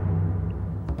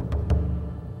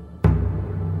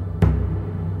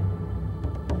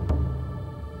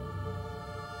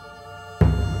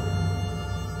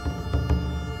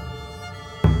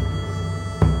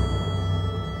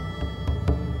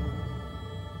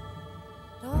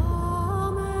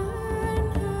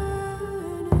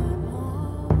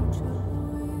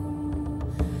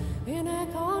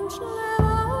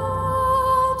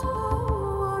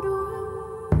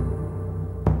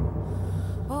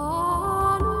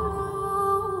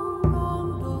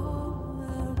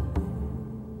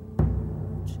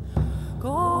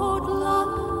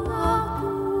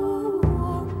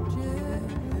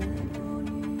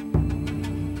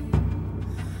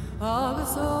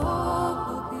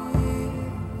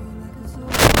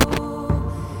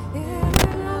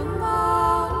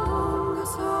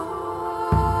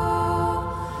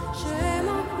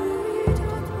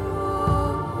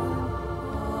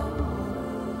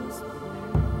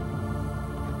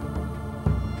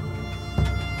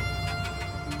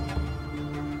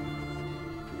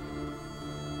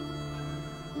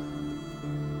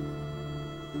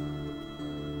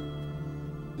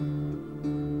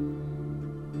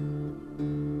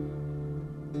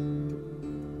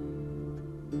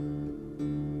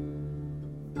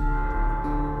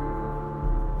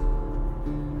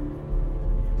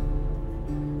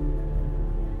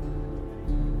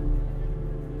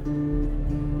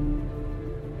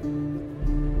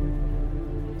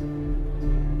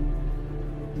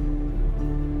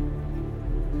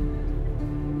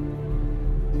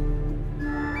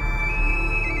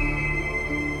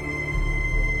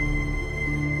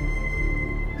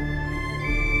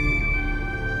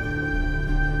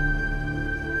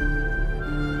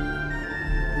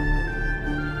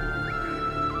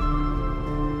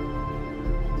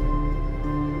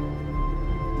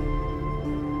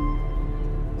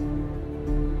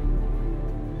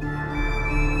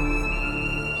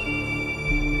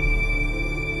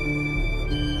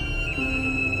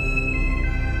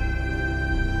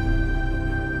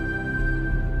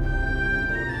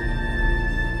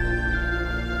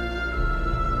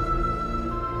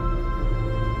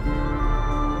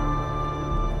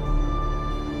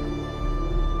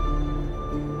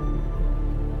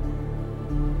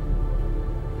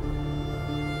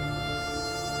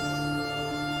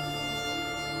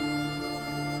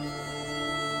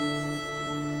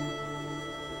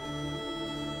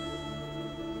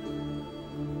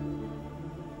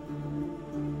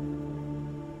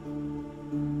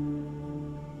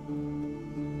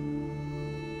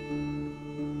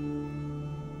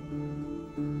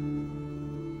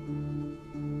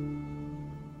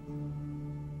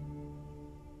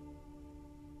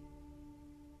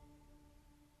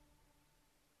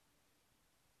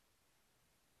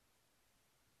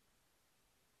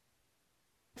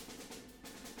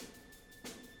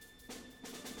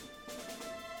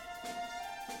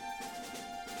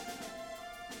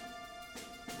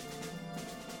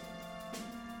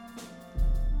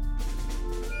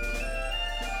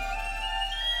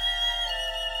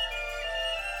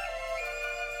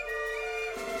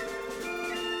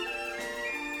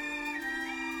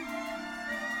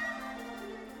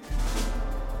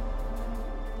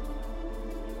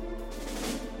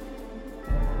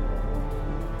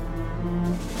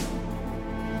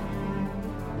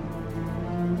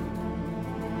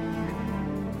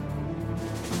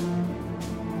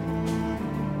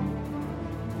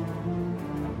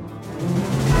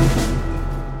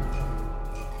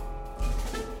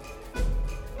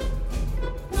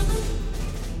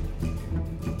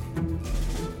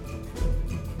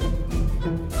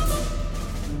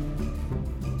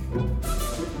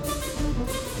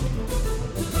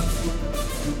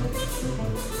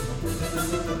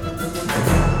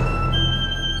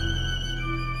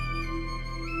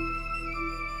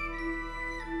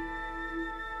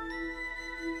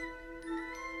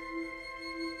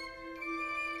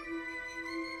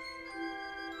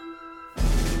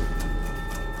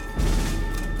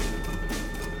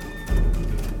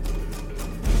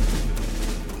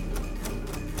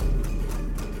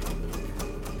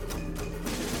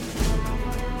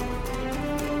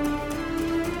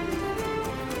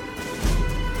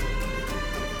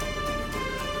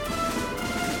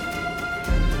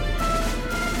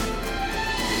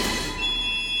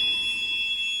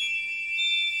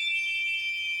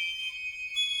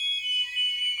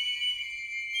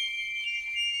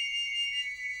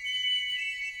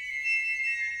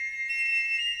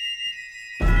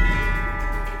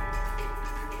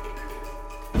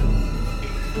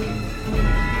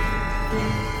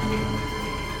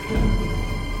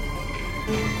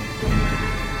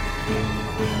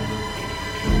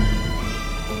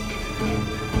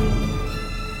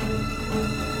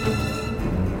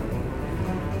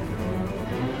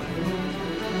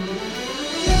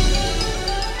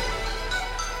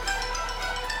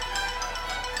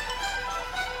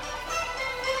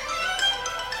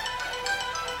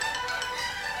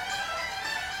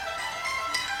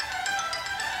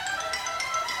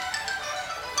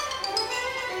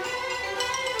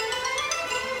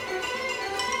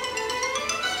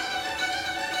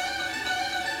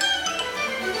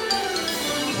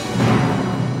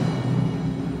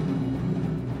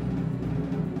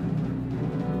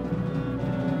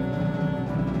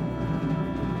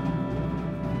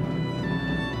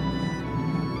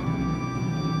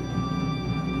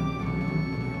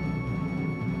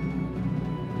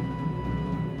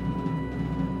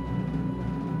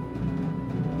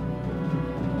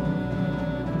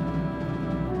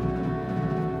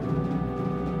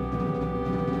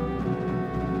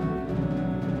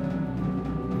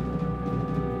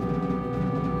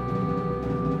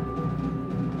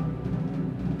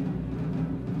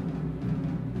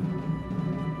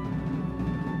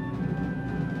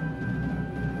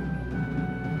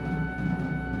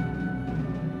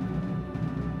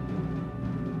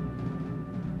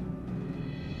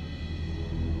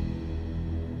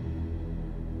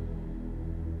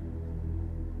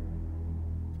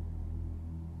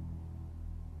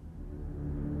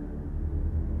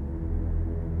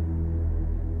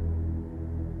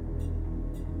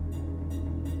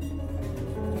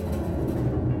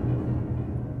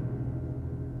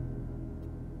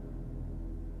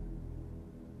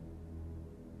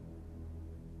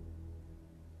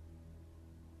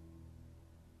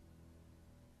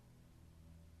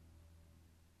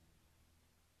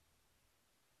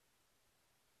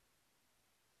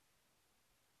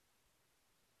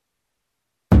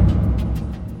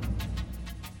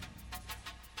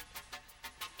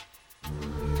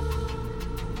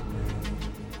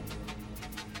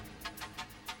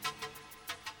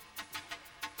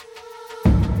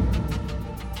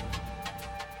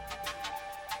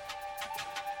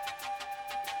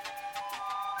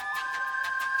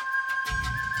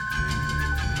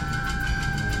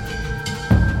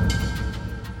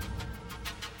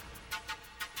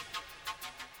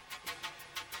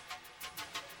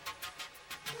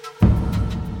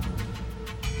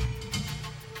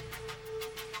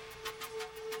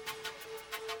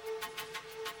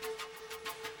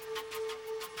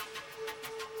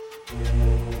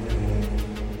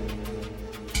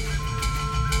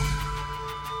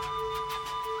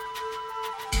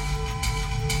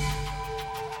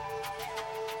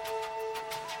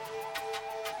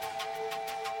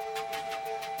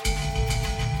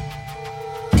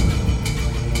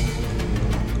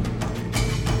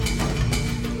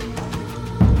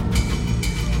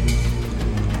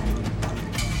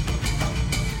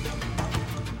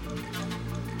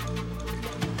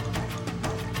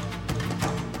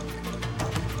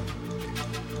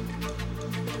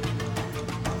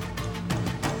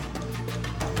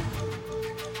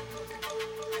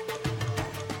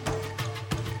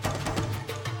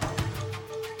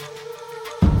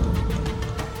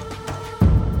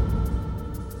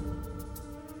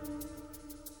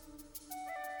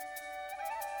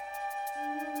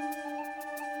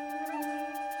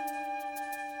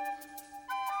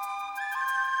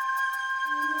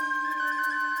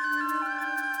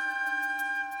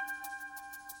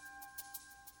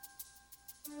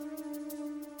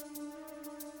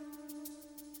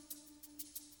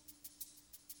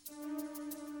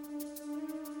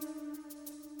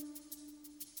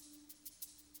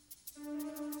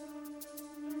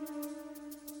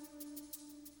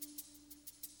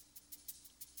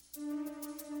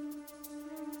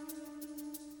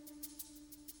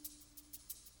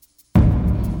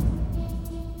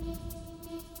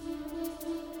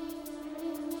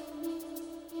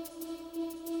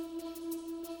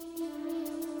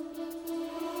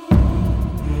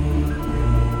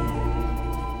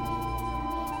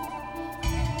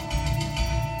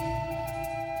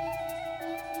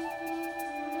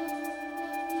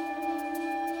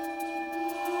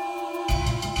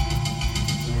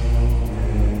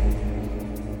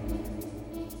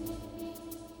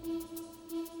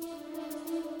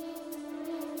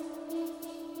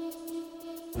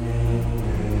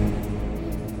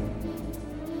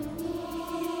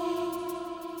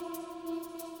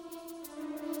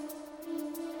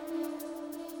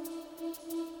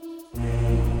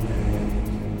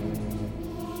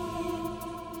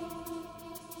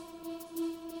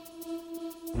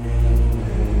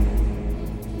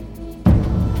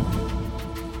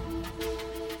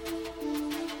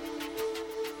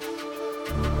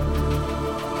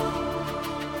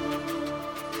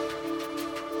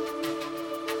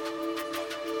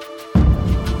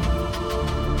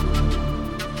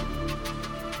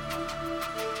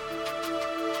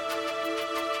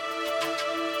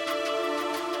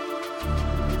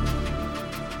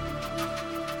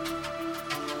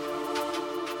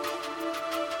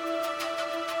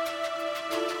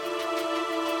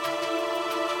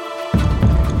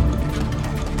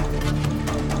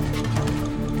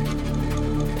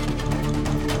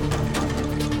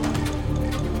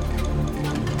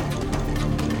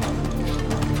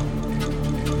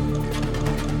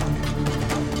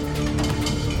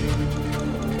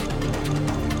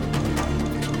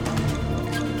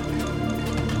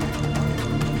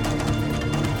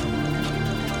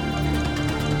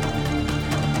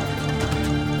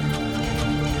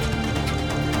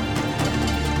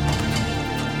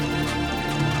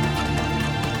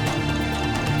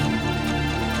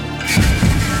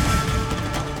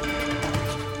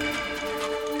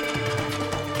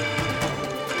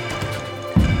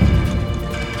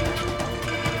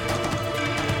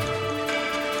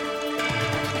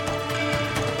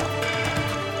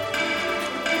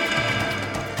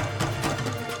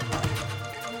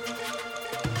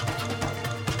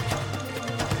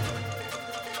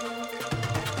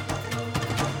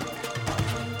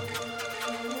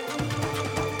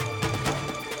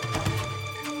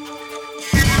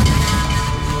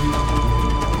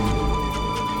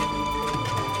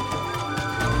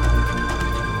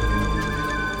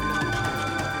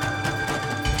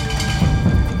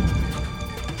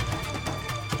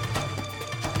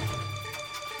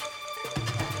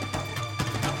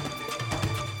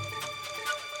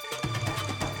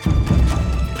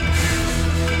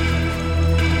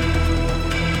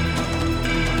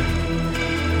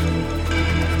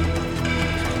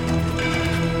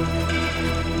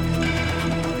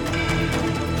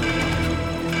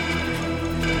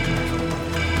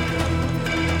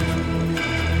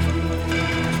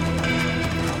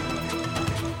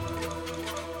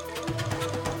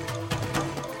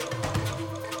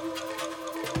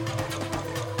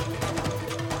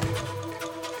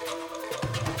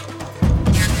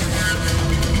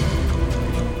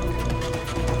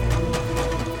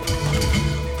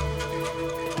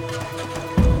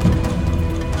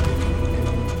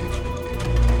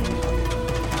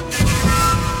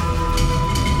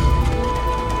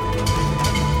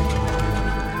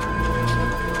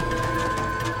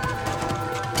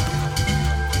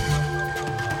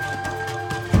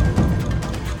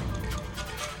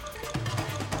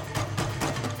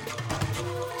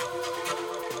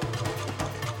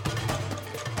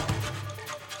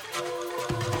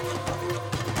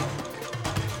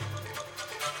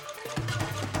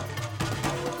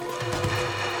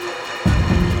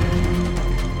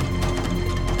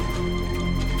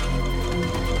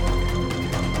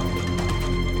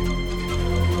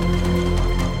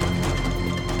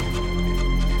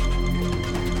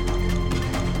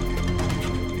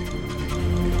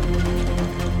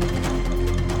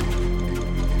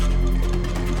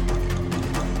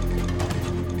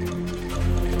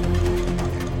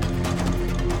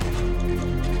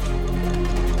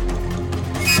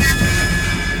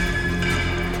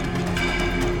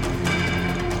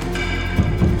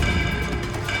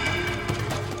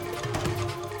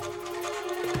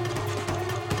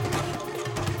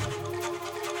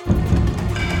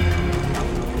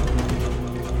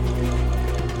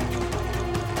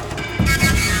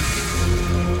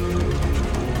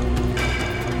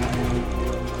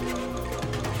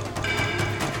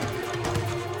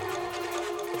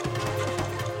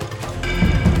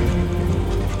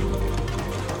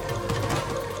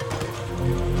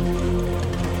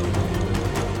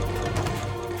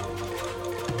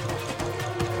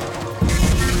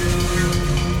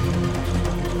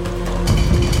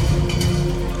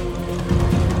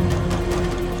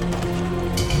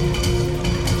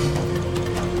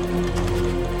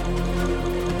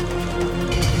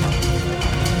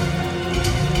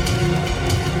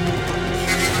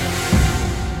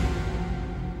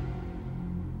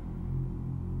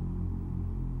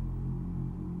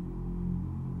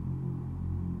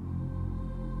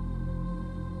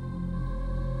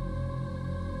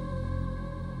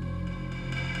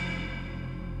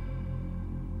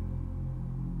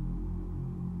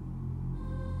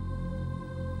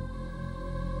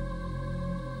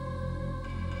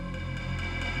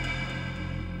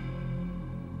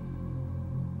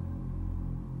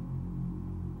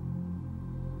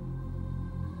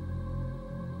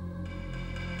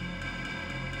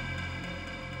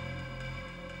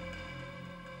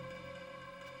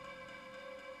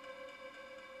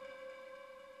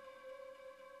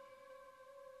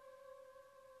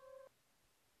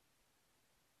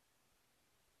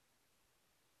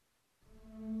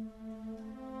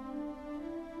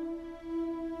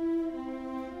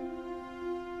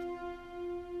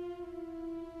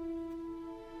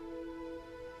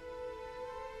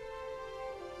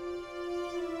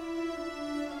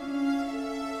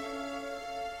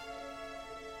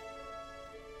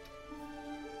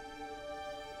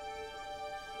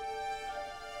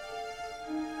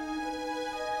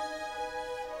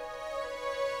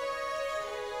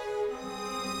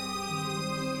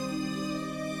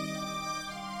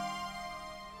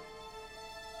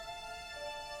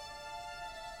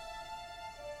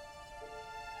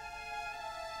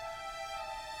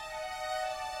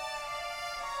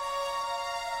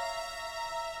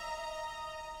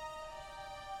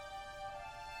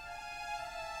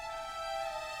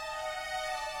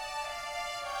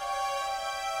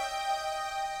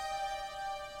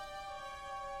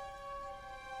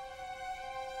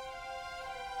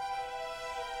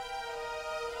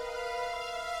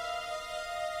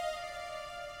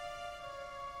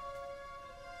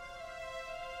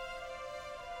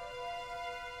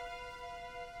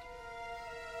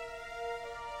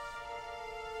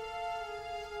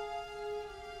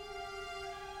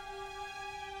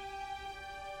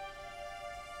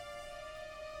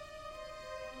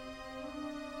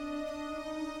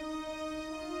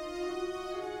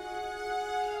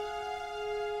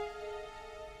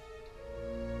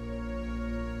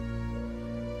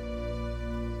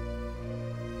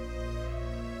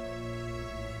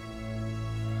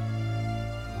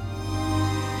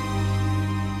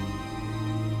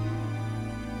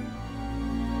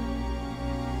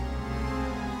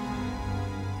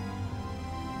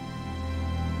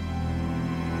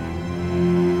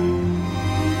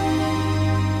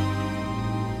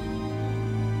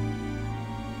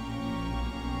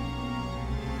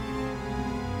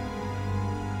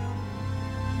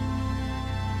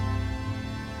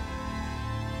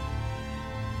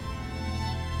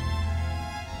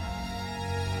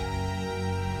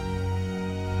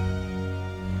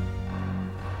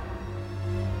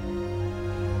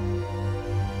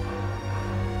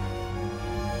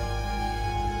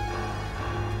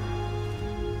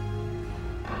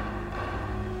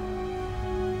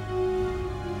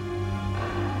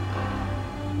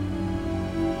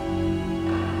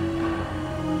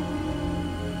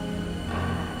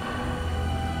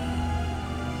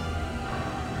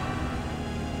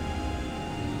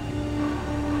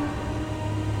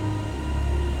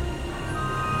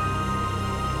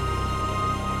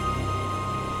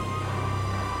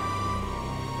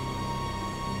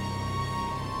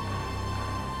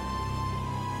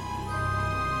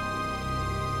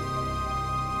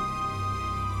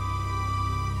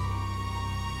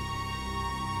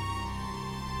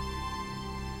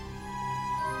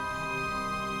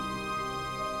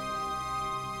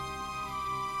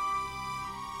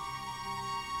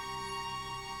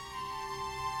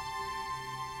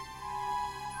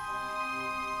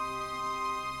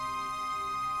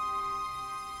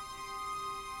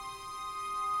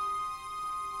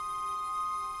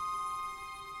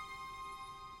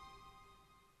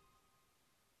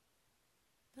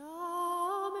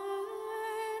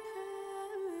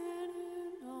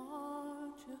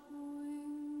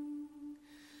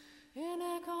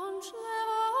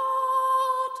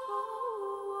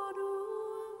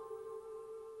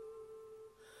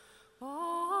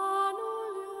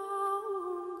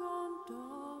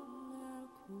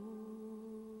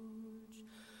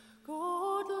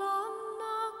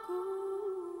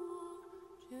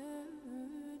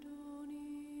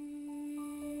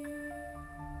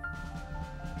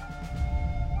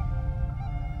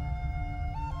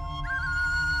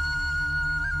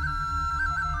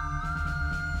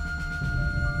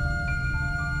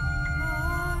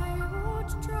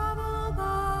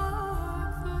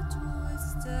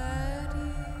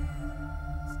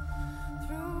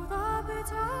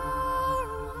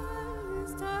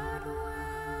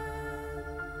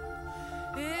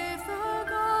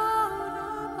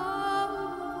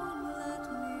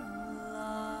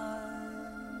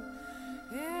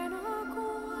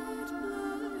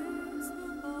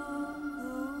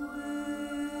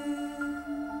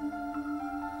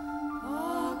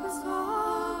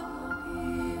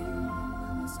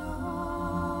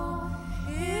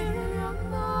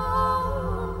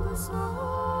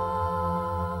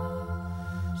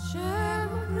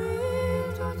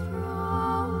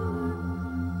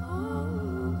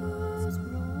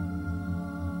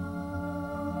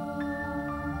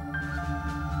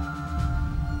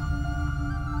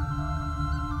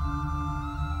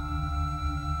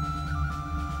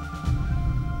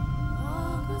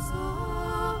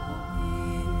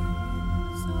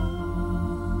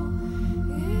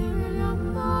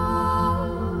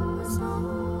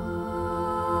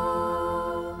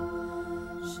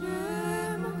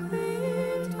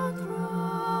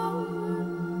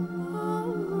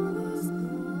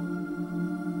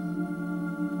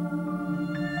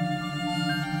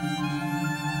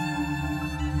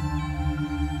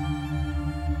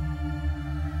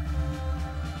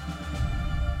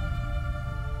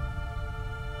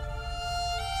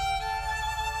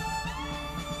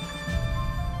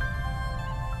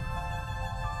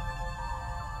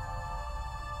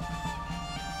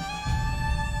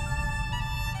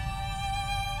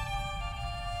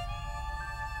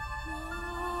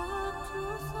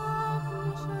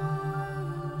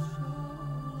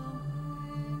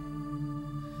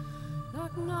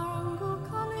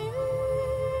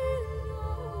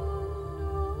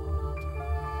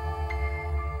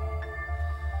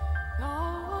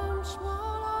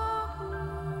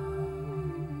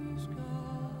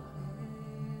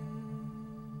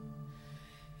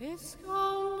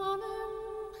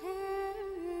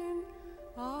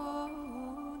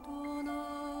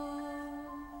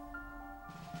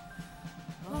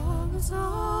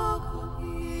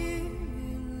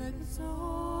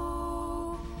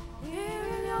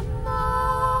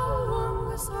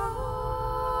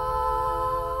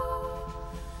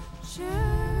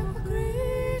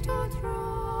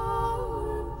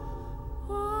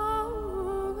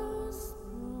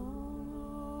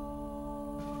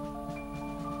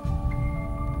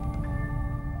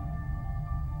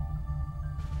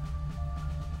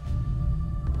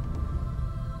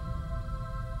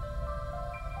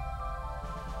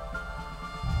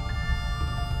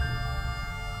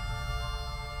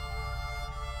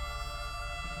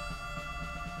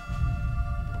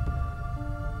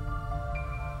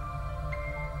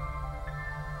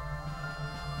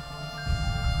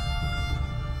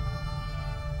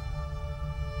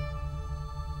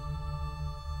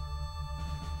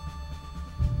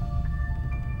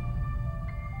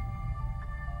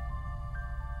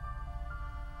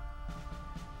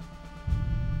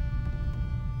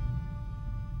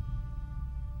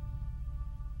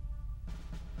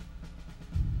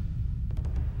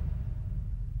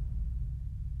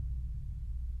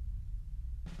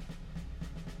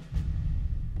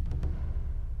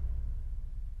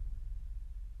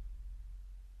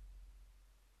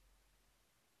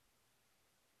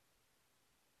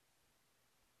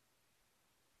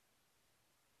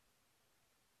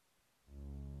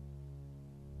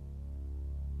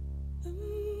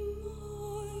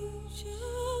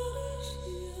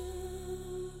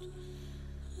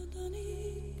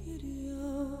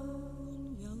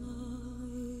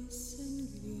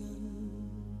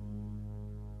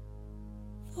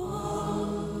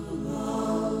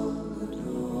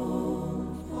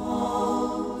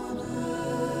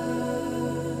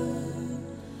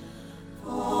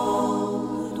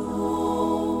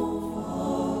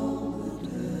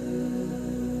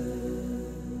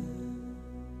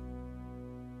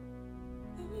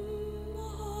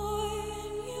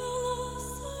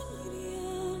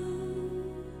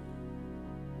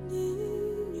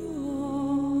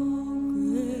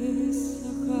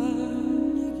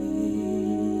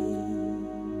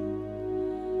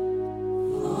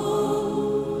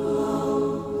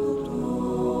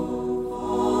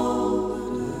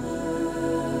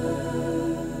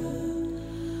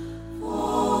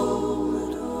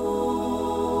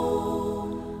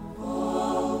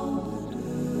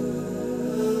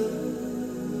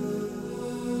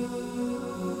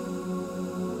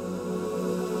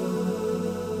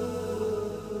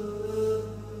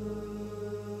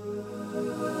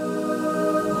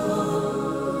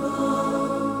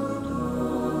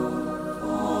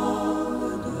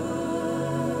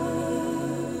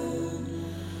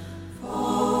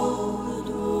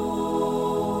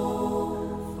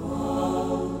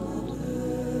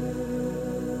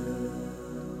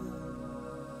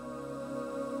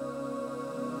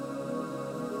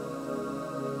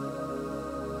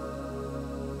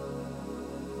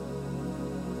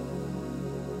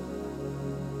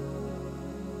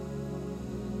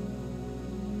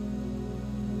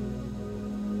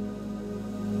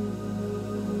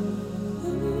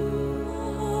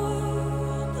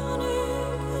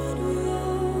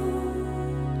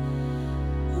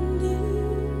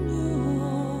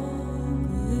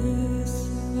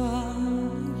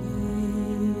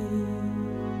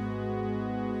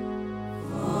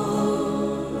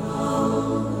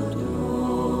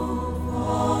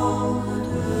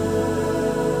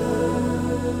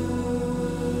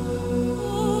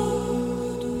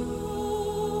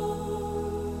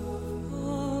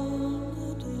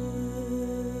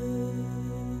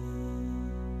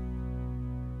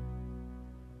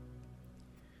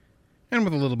 and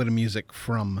with a little bit of music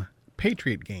from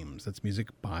Patriot Games. That's music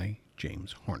by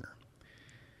James Horner.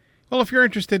 Well, if you're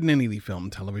interested in any of the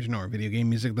film, television, or video game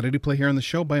music that I do play here on the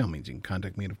show, by all means, you can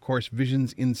contact me at, of course,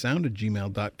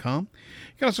 visionsinsound@gmail.com.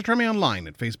 You can also try me online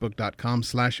at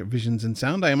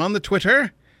facebook.com/visionsinsound. I am on the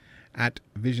Twitter at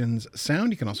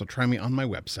visionssound. You can also try me on my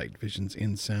website,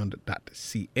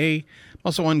 visionsinsound.ca. I'm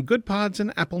also on Good Pods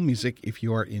and Apple Music if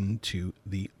you are into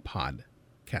the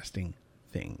podcasting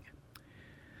thing.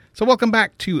 So welcome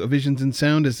back to Visions in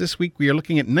Sound, as this week we are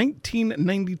looking at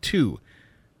 1992,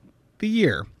 the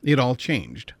year it all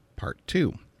changed, part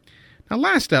 2. Now,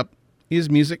 last up is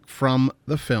music from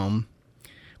the film.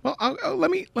 Well,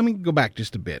 let me go back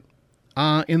just a bit.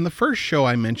 In the first show,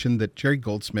 I mentioned that Jerry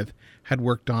Goldsmith had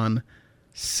worked on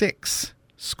 6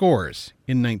 scores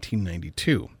in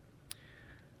 1992.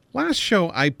 Last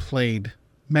show, I played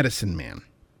Medicine Man,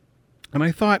 and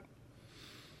I thought,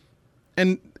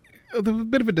 and the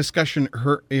bit of a discussion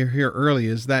here early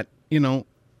is that,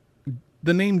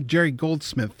 the name Jerry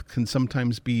Goldsmith can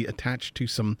sometimes be attached to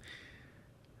some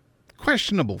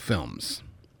questionable films.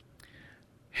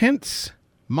 Hence,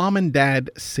 Mom and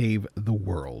Dad Save the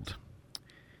World.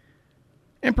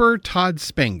 Emperor Todd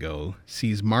Spango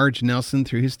sees Marge Nelson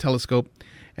through his telescope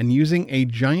and, using a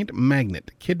giant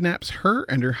magnet, kidnaps her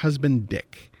and her husband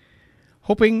Dick,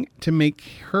 hoping to make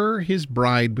her his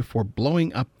bride before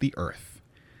blowing up the Earth.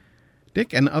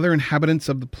 Dick and other inhabitants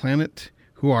of the planet,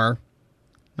 who are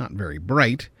not very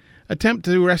bright, attempt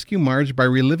to rescue Marge by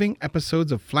reliving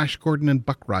episodes of Flash Gordon and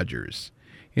Buck Rogers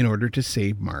in order to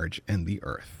save Marge and the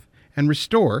Earth and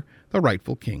restore the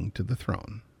rightful king to the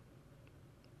throne.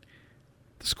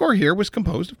 The score here was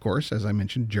composed, of course, as I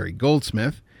mentioned, Jerry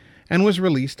Goldsmith, and was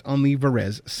released on the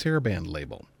Varese Sarabande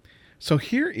label. So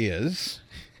here is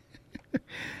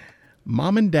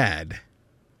Mom and Dad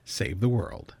Save the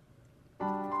World.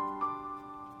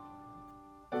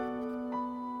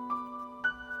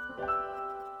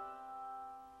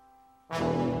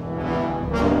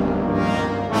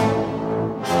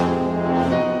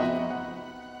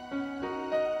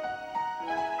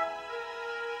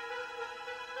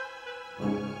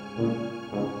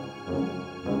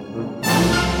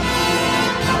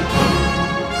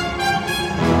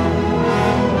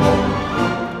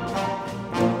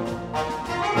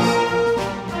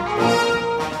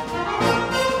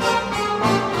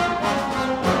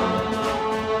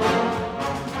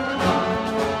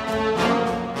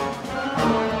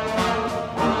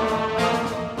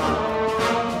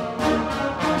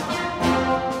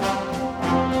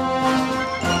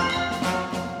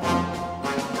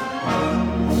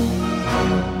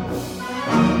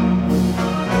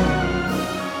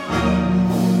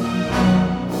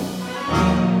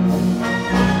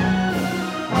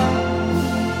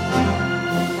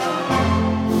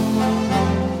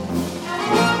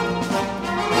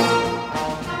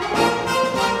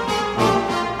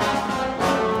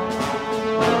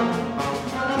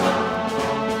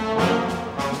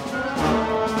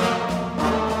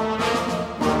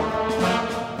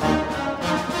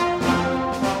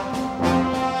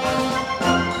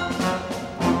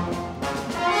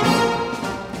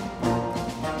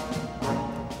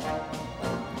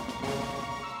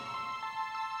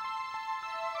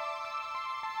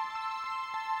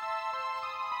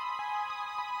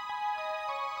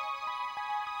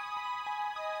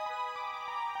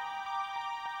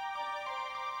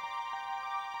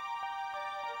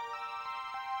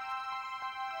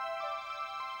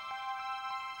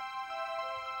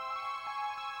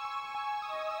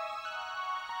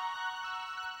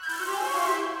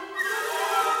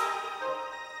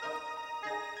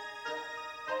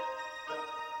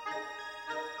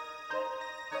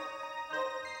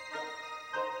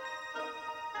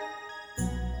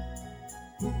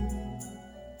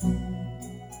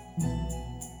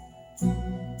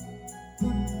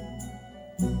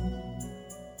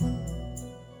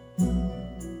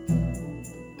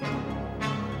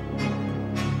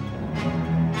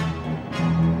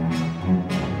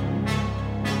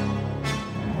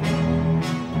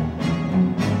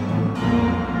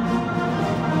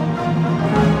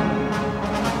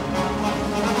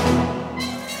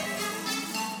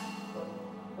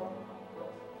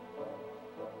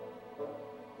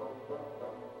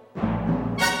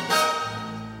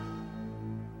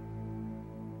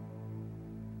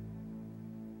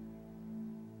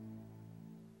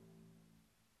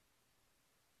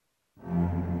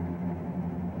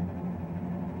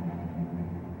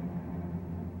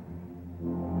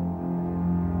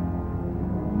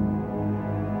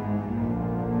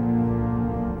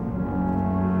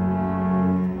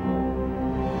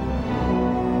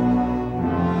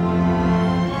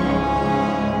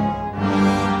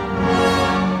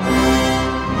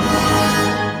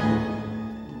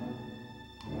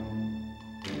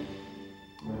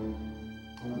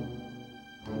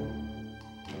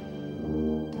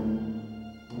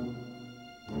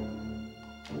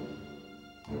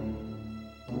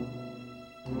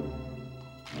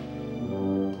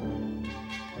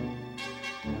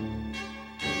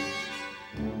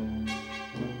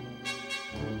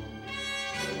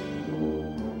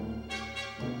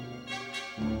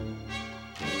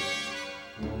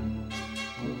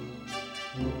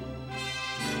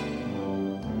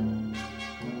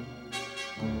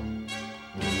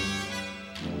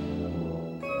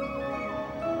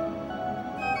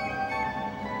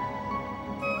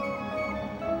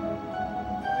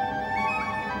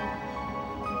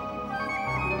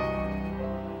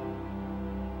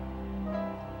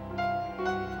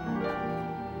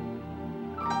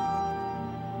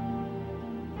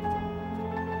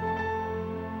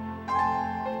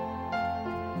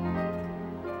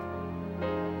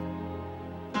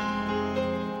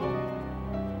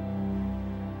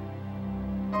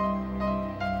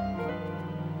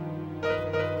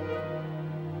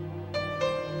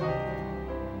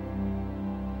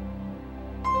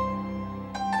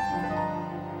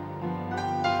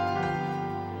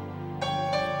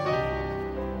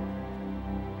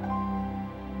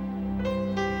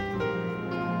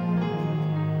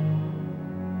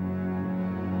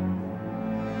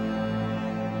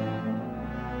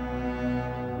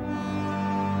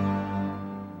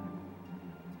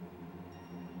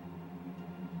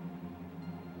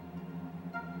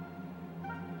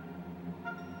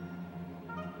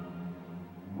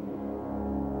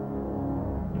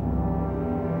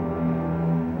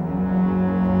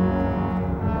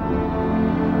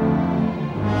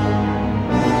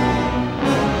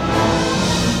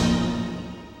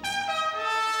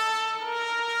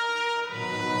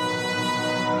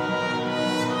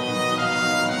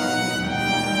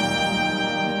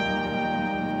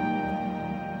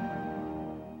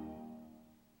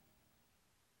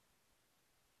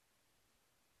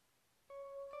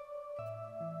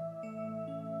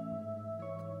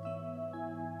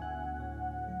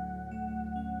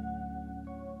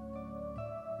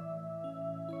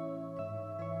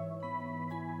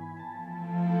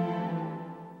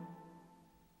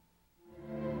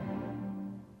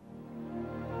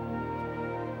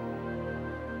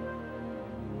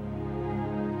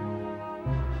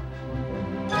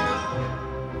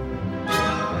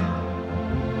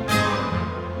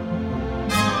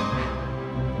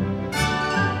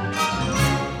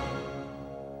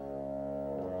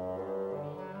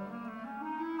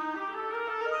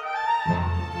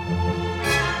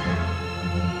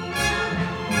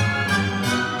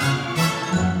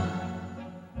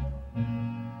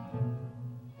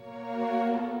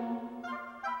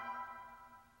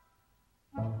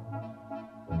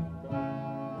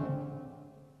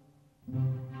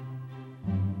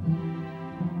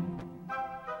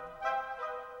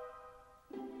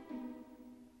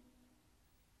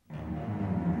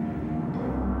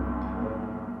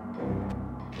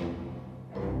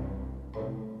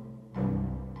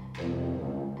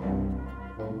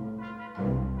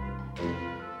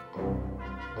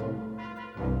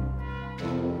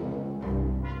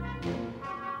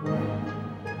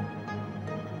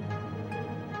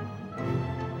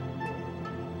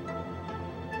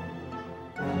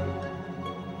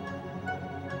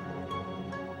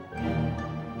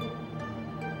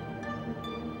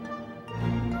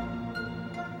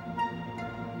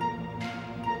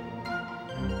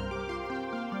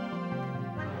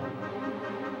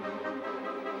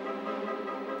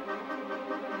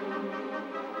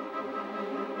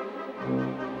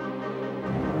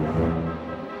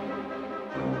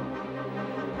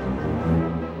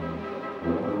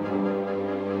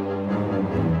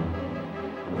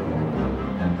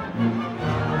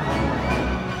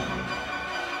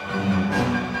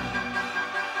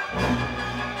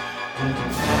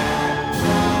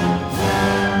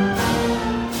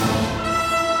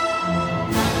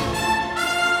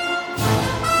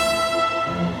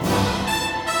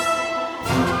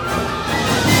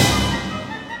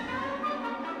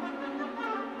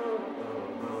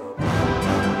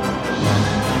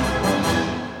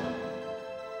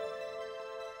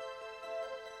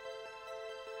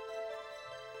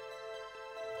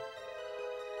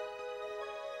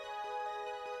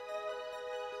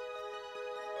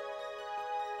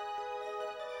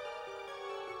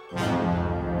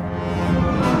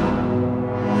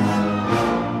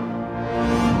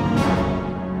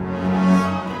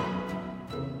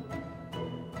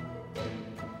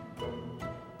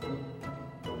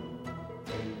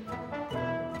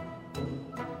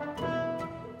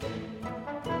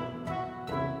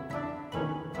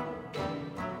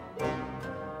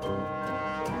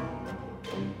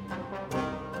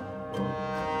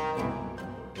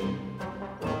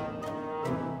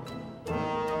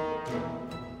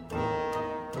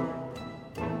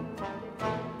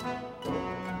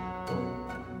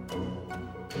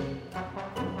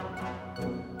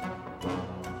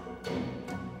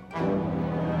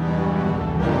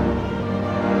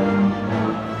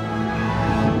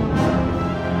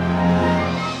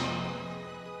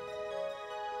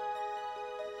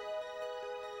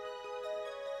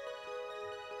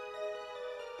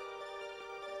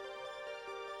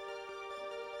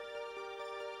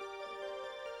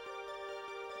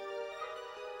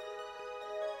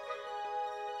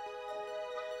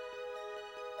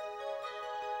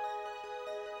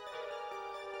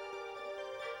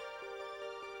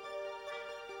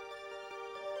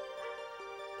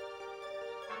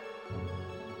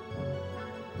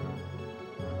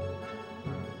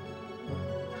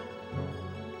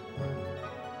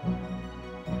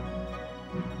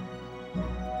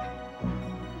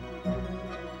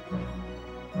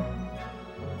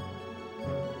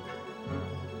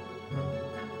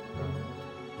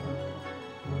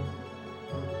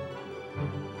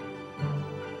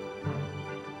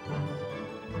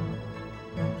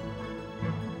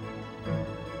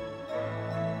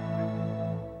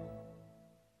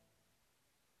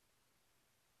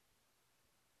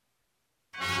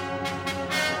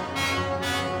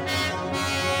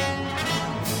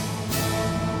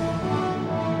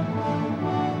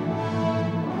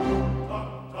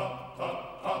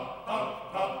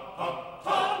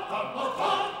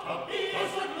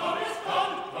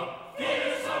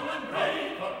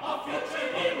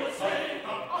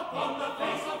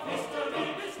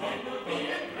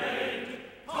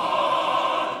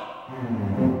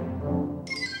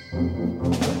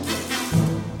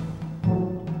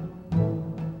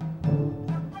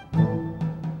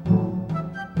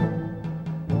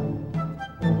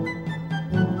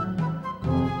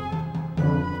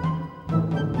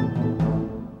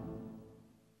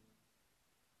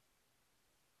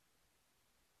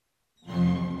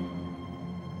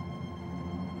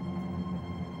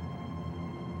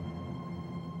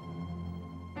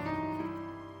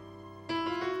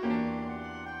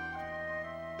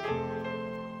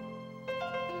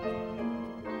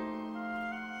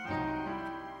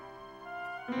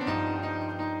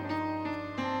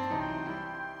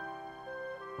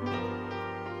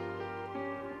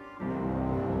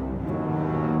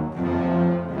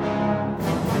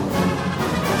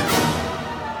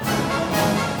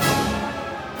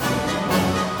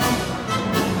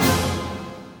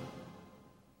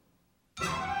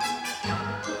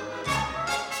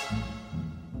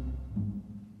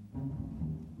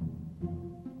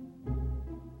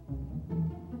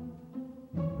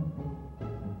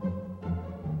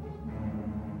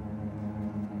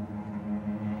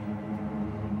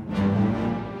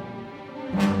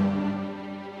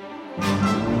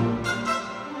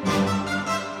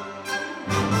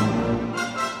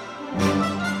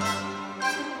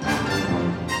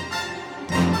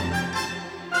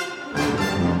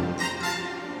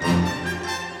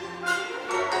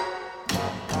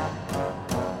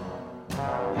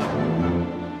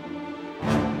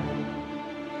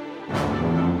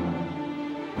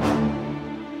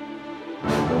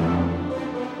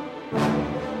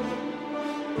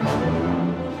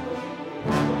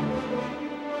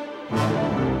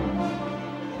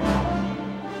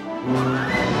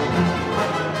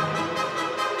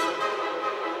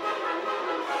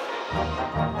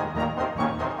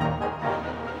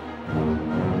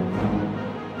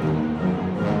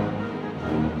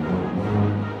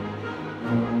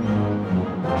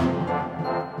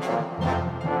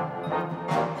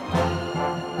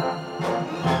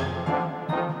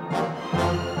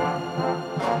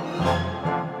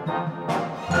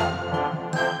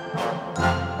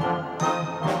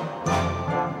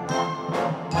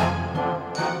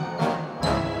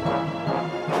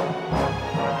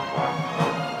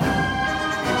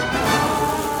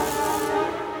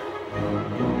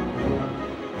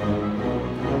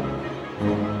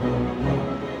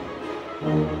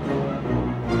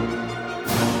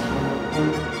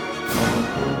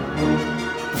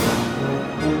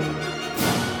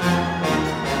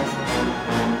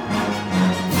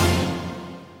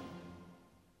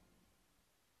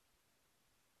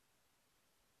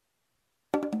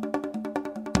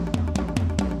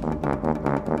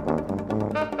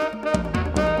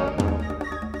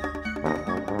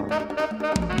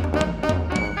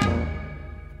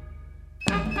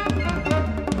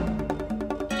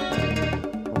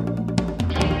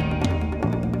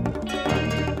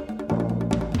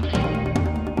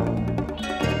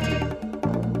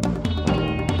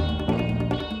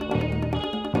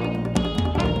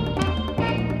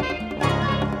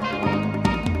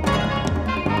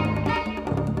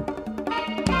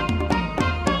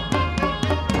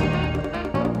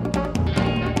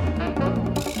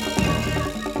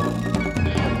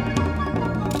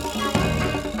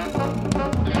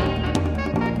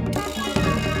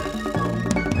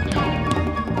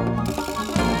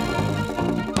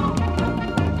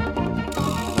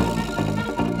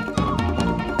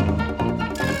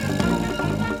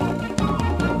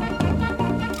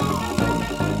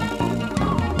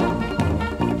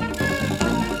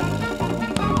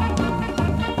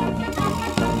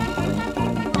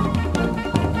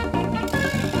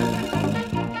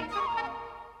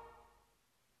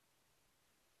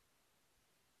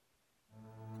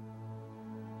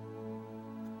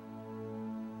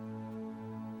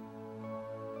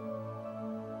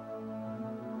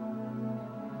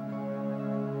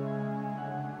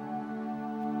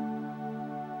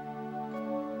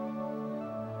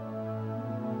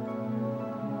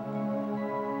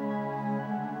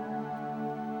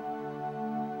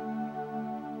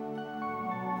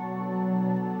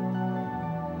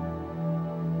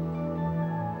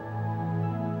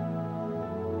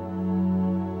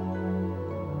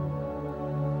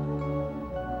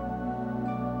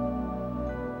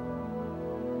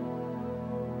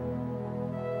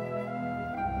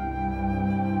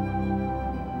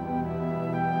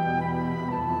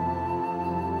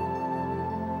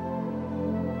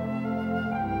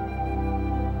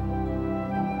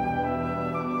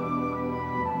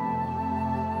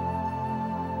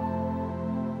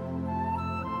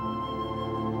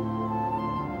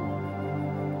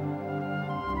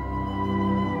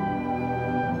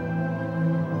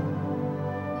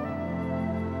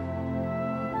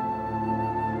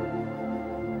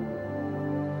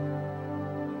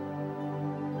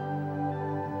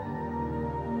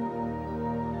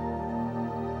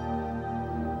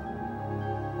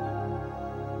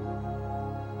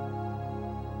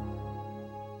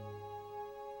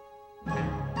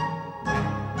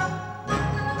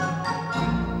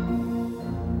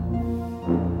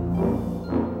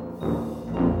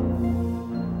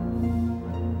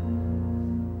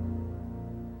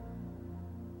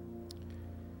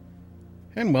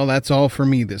 And well, that's all for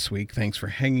me this week. Thanks for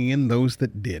hanging in, those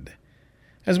that did.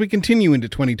 As we continue into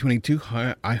 2022,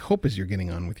 I hope as you're getting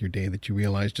on with your day that you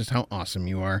realize just how awesome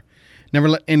you are. Never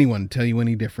let anyone tell you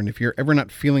any different. If you're ever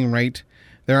not feeling right,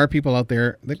 there are people out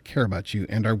there that care about you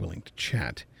and are willing to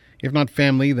chat. If not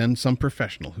family, then some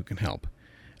professional who can help.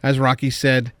 As Rocky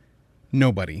said,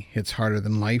 nobody hits harder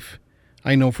than life.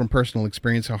 I know from personal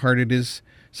experience how hard it is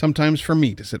sometimes for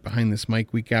me to sit behind this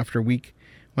mic week after week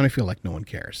when I feel like no one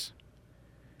cares.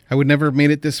 I would never have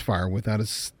made it this far without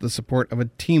the support of a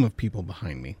team of people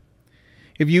behind me.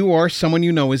 If you or someone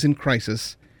you know is in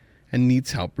crisis and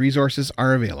needs help, resources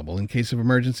are available. In case of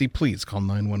emergency, please call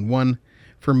 911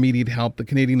 for immediate help, the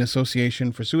Canadian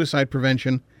Association for Suicide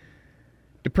Prevention.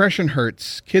 Depression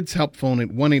Hurts. Kids Help phone at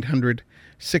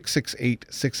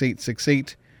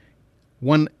 1-800-668-6868,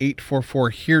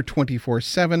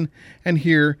 1-844-HERE-247, and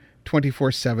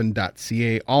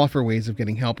HERE247.ca. All offer ways of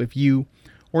getting help if you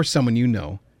or someone you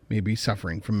know may be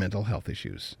suffering from mental health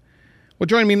issues. Well,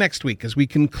 join me next week as we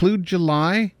conclude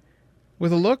July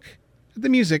with a look at the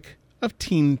music of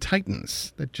Teen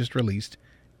Titans that just released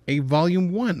a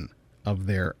Volume 1 of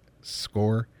their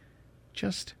score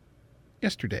just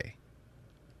yesterday.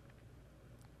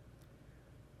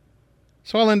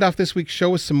 So I'll end off this week's show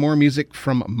with some more music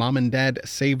from Mom and Dad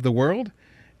Save the World,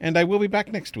 and I will be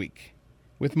back next week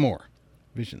with more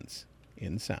Visions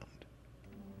in Sound.